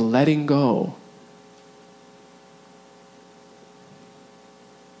difficult thing is letting go.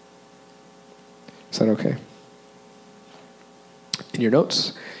 Is that okay? In your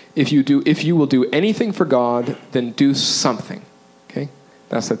notes, if you will do anything for God, then do something. Okay?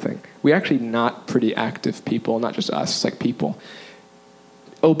 That's the thing. We're actually not pretty active people, not just us, like people.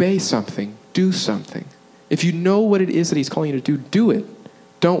 Obey something. Do something. If you know what it is that he's calling you to do it.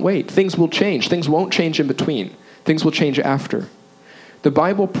 Don't wait. Things will change. Things won't change in between. Things will change after. The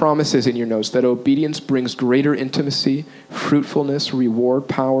Bible promises, in your notes, that obedience brings greater intimacy, fruitfulness, reward,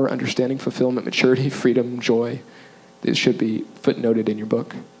 power, understanding, fulfillment, maturity, freedom, joy. It should be footnoted in your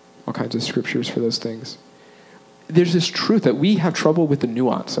book. All kinds of scriptures for those things. There's this truth that we have trouble with the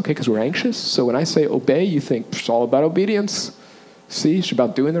nuance, okay, because we're anxious. So when I say obey, you think it's all about obedience. See, it's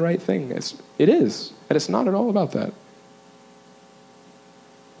about doing the right thing. It is, and it's not at all about that.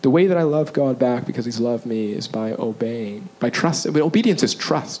 The way that I love God back because he's loved me is by obeying, by trusting. Obedience is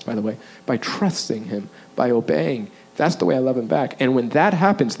trust, by the way. By trusting him, by obeying. That's the way I love him back. And when that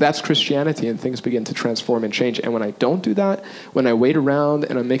happens, that's Christianity, and things begin to transform and change. And when I don't do that, when I wait around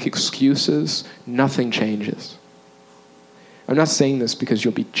and I make excuses, nothing changes. I'm not saying this because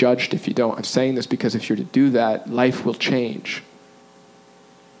you'll be judged if you don't. I'm saying this because if you're to do that, life will change.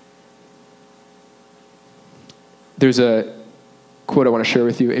 There's a quote I want to share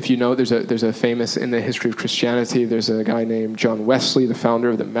with you. If you know, there's a famous, in the history of Christianity, there's a guy named John Wesley, the founder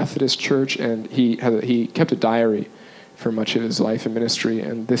of the Methodist Church, and he kept a diary for much of his life and ministry,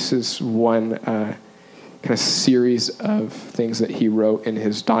 and this is one kind of series of things that he wrote in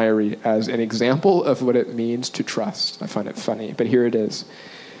his diary as an example of what it means to trust. I find it funny, but here it is.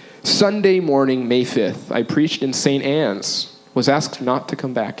 Sunday morning, May 5th, I preached in St. Anne's, was asked not to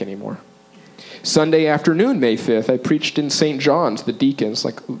come back anymore. Sunday afternoon, May 5th, I preached in St. John's, the deacons,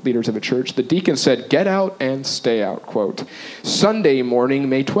 like leaders of a church. The deacons said, get out and stay out, quote. Sunday morning,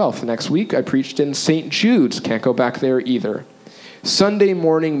 May 12th, next week, I preached in St. Jude's, can't go back there either. Sunday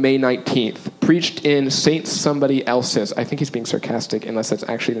morning, May 19th, preached in St. Somebody Else's. I think he's being sarcastic, unless that's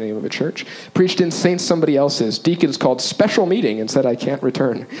actually the name of a church. Preached in St. Somebody Else's. Deacons called special meeting and said, I can't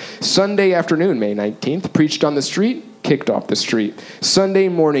return. Sunday afternoon, May 19th, preached on the street, kicked off the street. Sunday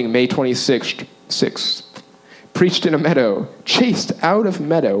morning, May 26th, preached in a meadow, chased out of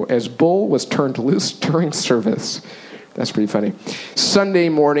meadow as bull was turned loose during service. That's pretty funny. Sunday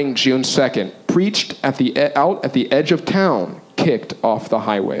morning, June 2nd, preached out at the edge of town, kicked off the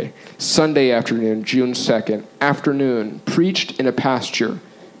highway. Sunday afternoon, June 2nd, afternoon, preached in a pasture.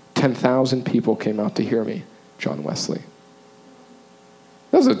 10,000 people came out to hear me. John Wesley.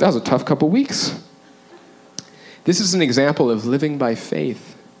 That was a tough couple weeks. This is an example of living by faith.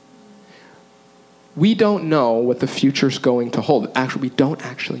 We don't know what the future's going to hold. Actually, we don't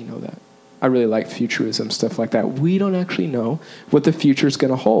actually know that. I really like futurism, stuff like that. We don't actually know what the future's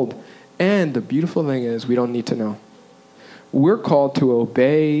going to hold. And the beautiful thing is we don't need to know. We're called to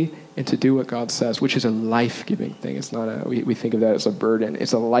obey and to do what God says, which is a life-giving thing. It's not we think of that as a burden.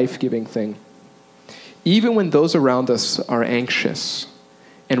 It's a life-giving thing. Even when those around us are anxious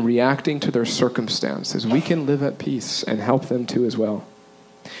and reacting to their circumstances, we can live at peace and help them too as well.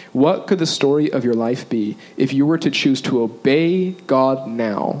 What could the story of your life be if you were to choose to obey God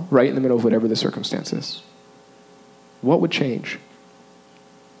now, right in the middle of whatever the circumstance is? What would change?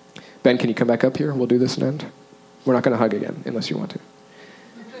 Ben, can you come back up here? We'll do this and end. We're not going to hug again, unless you want to.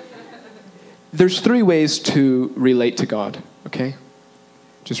 There's 3 ways to relate to God, okay?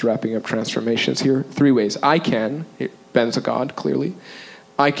 Just wrapping up transformations here. 3 ways. Ben's a God, clearly.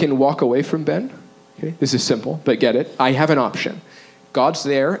 I can walk away from Ben. Okay? This is simple, but get it. I have an option. God's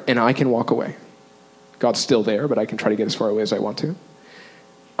there, and I can walk away. God's still there, but I can try to get as far away as I want to.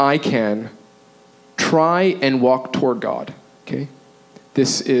 I can try and walk toward God, okay?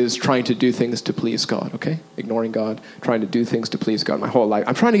 This is trying to do things to please God, okay? Ignoring God, trying to do things to please God my whole life.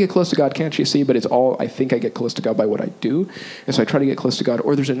 I'm trying to get close to God, can't you see? But it's all, I think I get close to God by what I do. And so I try to get close to God.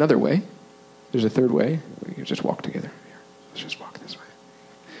 Or there's another way. There's a third way. We can just walk together. Here, let's just walk this way.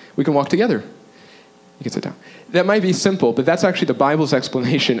 We can walk together. You can sit down. That might be simple, but that's actually the Bible's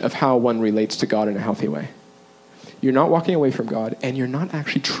explanation of how one relates to God in a healthy way. You're not walking away from God, and you're not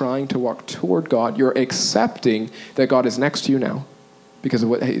actually trying to walk toward God. You're accepting that God is next to you now because of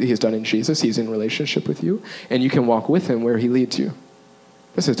what he has done in Jesus. He's in relationship with you, and you can walk with him where he leads you.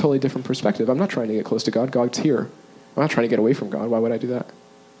 This is a totally different perspective. I'm not trying to get close to God. God's here. I'm not trying to get away from God. Why would I do that?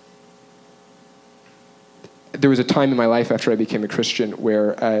 There was a time in my life after I became a Christian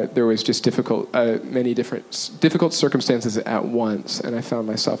where there was just many difficult circumstances at once, and I found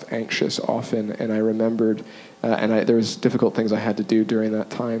myself anxious often. And I remembered, there was difficult things I had to do during that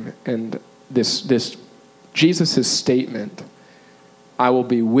time. And this Jesus' statement, "I will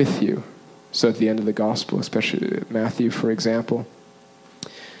be with you." So at the end of the gospel, especially Matthew, for example,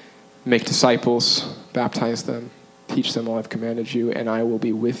 make disciples, baptize them, teach them all I've commanded you, and I will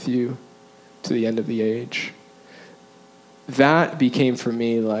be with you to the end of the age. That became for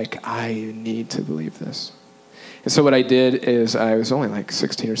me like, I need to believe this. And so what I did is I was only like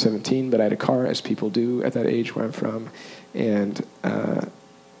 16 or 17, but I had a car, as people do at that age where I'm from. And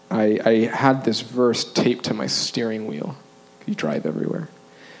I had this verse taped to my steering wheel. You drive everywhere.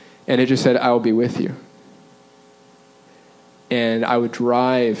 And it just said, "I will be with you." And I would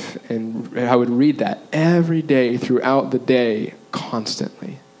drive and I would read that every day throughout the day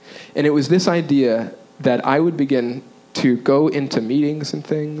constantly. And it was this idea that I would begin to go into meetings and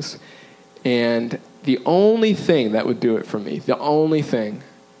things, and the only thing that would do it for me, the only thing,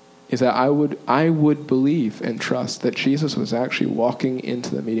 is that I would believe and trust that Jesus was actually walking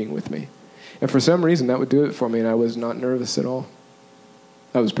into the meeting with me. And for some reason, that would do it for me, and I was not nervous at all.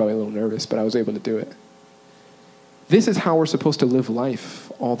 I was probably a little nervous, but I was able to do it. This is how we're supposed to live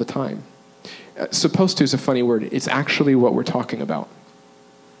life all the time. Supposed to is a funny word. It's actually what we're talking about.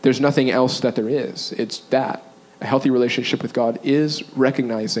 There's nothing else that there is. It's that. A healthy relationship with God is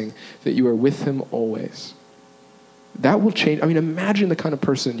recognizing that you are with him always. That will change. I mean, imagine the kind of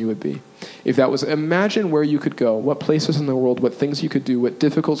person you would be if that was. Imagine where you could go, what places in the world, what things you could do, what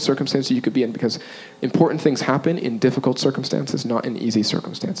difficult circumstances you could be in, because important things happen in difficult circumstances, not in easy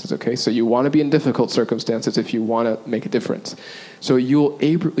circumstances, okay? So you want to be in difficult circumstances if you want to make a difference. So you'll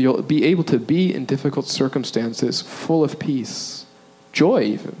be able to be in difficult circumstances full of peace,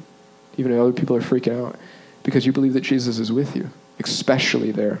 joy even if other people are freaking out, because you believe that Jesus is with you,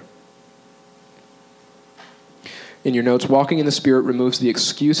 especially there. In your notes, walking in the Spirit removes the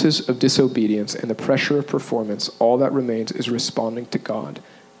excuses of disobedience and the pressure of performance. All that remains is responding to God.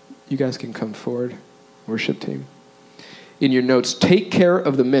 You guys can come forward, worship team. In your notes, take care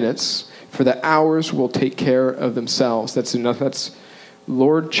of the minutes, for the hours will take care of themselves. That's enough. That's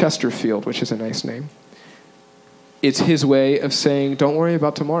Lord Chesterfield, which is a nice name. It's his way of saying, don't worry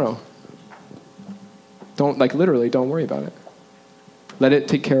about tomorrow. Literally, don't worry about it. Let it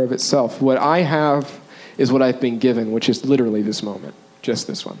take care of itself. What I have is what I've been given, which is literally this moment, just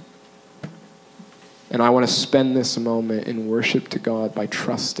this one. And I want to spend this moment in worship to God by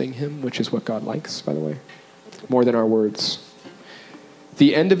trusting him, which is what God likes, by the way, more than our words.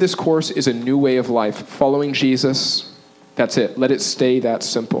 The end of this course is a new way of life. Following Jesus, that's it. Let it stay that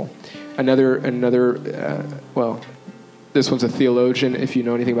simple. This one's a theologian, if you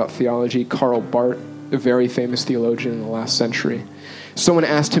know anything about theology, Karl Barth, a very famous theologian in the last century. Someone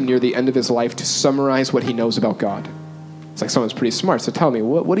asked him near the end of his life to summarize what he knows about God. It's like someone's pretty smart, so tell me,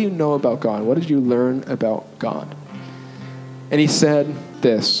 what do you know about God? What did you learn about God? And he said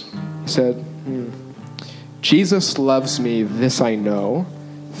this. He said, Jesus loves me, this I know,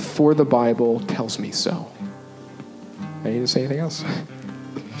 for the Bible tells me so. I need to say anything else?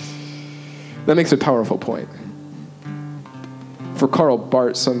 That makes a powerful point. For Karl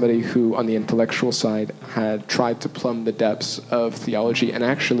Barth, somebody who on the intellectual side had tried to plumb the depths of theology and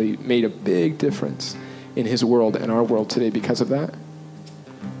actually made a big difference in his world and our world today because of that,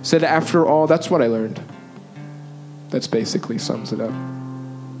 said, after all, that's what I learned. That's basically sums it up.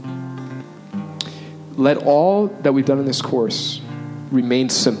 Let all that we've done in this course remain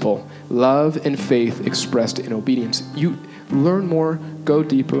simple. Love and faith expressed in obedience. You learn more, go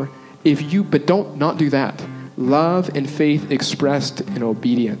deeper. But don't not do that. Love and faith expressed in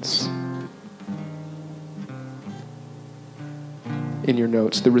obedience. In your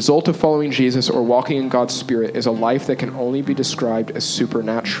notes, the result of following Jesus or walking in God's Spirit is a life that can only be described as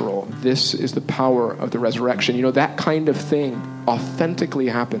supernatural. This is the power of the resurrection. You know, that kind of thing authentically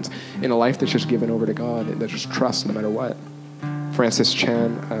happens in a life that's just given over to God and that just trusts no matter what. Francis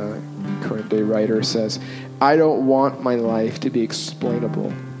Chan, current day writer, says, I don't want my life to be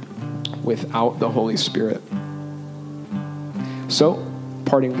explainable without the Holy Spirit. So,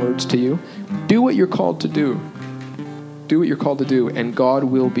 parting words to you, do what you're called to do. Do what you're called to do, and God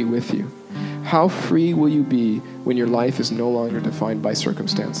will be with you. How free will you be when your life is no longer defined by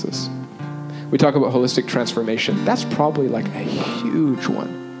circumstances? We talk about holistic transformation. That's probably like a huge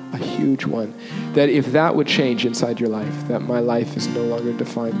one. That if that would change inside your life, that my life is no longer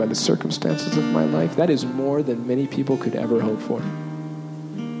defined by the circumstances of my life, that is more than many people could ever hope for.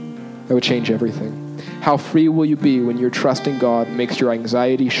 That would change everything. How free will you be when your trust in God makes your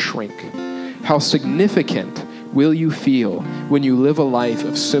anxiety shrink? How significant will you feel when you live a life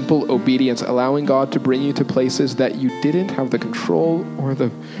of simple obedience, allowing God to bring you to places that you didn't have the control or the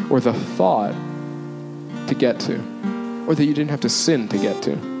thought to get to, or that you didn't have to sin to get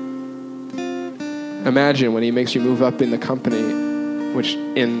to? Imagine when he makes you move up in the company, which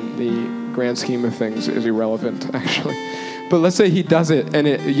in the grand scheme of things is irrelevant, actually. But let's say he does it and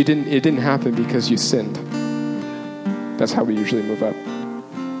it didn't happen because you sinned. That's how we usually move up.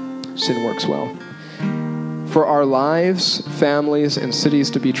 Sin works well. For our lives, families, and cities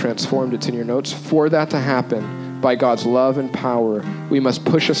to be transformed, it's in your notes, for that to happen by God's love and power, we must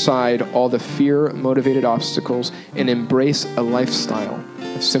push aside all the fear-motivated obstacles and embrace a lifestyle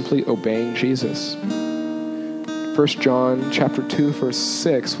of simply obeying Jesus. 1 John chapter 2, verse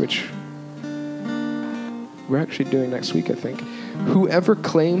 6, which we're actually doing next week, I think. Whoever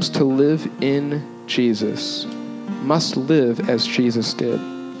claims to live in Jesus must live as Jesus did.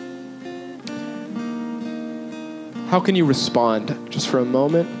 How can you respond? Just for a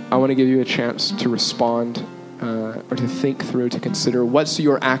moment, I want to give you a chance to respond or to think through, to consider what's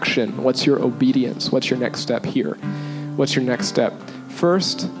your action, what's your obedience, what's your next step here? What's your next step?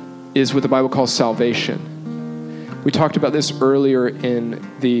 First is what the Bible calls salvation. We talked about this earlier in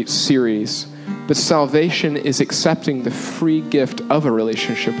the series, but salvation is accepting the free gift of a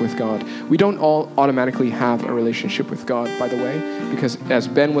relationship with God. We don't all automatically have a relationship with God, by the way, because as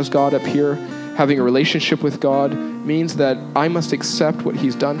Ben was God up here, having a relationship with God means that I must accept what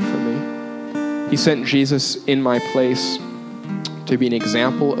he's done for me. He sent Jesus in my place to be an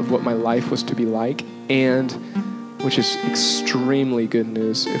example of what my life was to be like, and, which is extremely good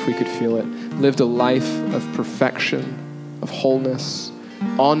news if we could feel it, lived a life of perfection, of wholeness,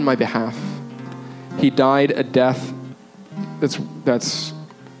 on my behalf. He died a death that's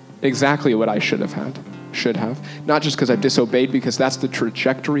exactly what I should have. Not just because I've disobeyed, because that's the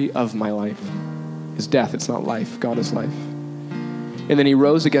trajectory of my life. Is death, it's not life. God is life. And then he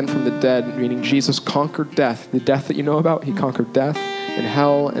rose again from the dead, meaning Jesus conquered death. The death that you know about, he conquered death and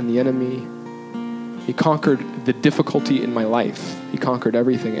hell and the enemy. He conquered the difficulty in my life. He conquered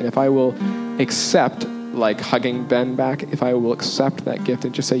everything. And if I will accept, like hugging Ben back, if I will accept that gift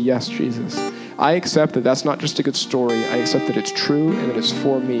and just say, yes, Jesus, I accept that that's not just a good story. I accept that it's true and that it's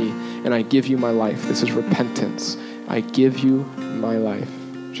for me, and I give you my life. This is repentance. I give you my life.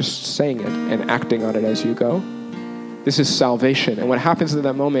 Just saying it and acting on it as you go. This is salvation. And what happens in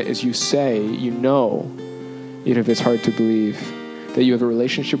that moment is you say, you know, even if it's hard to believe, that you have a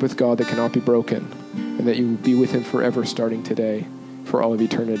relationship with God that cannot be broken. and that you will be with him forever starting today for all of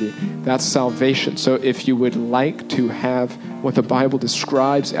eternity. That's salvation. So if you would like to have what the Bible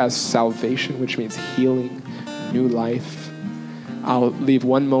describes as salvation, which means healing, new life, I'll leave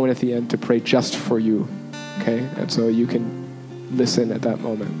one moment at the end to pray just for you, okay? And so you can listen at that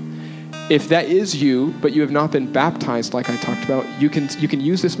moment. If that is you, but you have not been baptized like I talked about, you can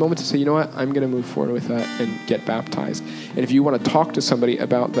use this moment to say, you know what, I'm going to move forward with that and get baptized. And if you want to talk to somebody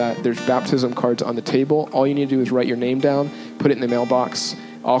about that, there's baptism cards on the table. All you need to do is write your name down, put it in the mailbox.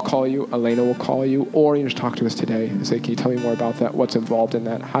 I'll call you, Elena will call you, or you just talk to us today and say, can you tell me more about that? What's involved in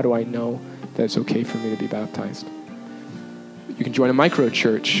that? How do I know that it's okay for me to be baptized? You can join a micro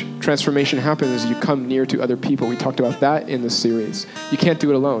church. Transformation happens as you come near to other people. We talked about that in this series. You can't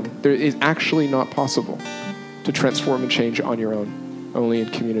do it alone. There is actually not possible to transform and change on your own, only in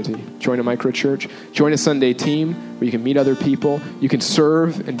community. Join a micro church. Join a Sunday team where you can meet other people. You can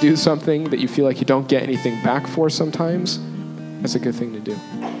serve and do something that you feel like you don't get anything back for sometimes. That's a good thing to do.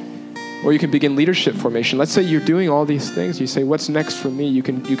 Or you can begin leadership formation. Let's say you're doing all these things. You say, what's next for me? You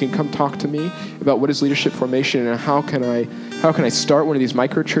can come talk to me about what is leadership formation and how can I start one of these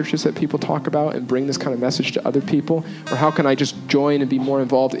micro churches that people talk about and bring this kind of message to other people? Or how can I just join and be more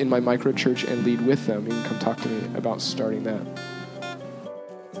involved in my micro church and lead with them? You can come talk to me about starting that.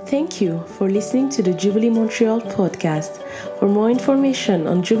 Thank you for listening to the Jubilee Montreal podcast. For more information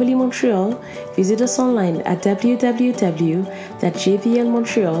on Jubilee Montreal, visit us online at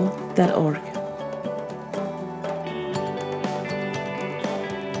www.jblmontreal.org.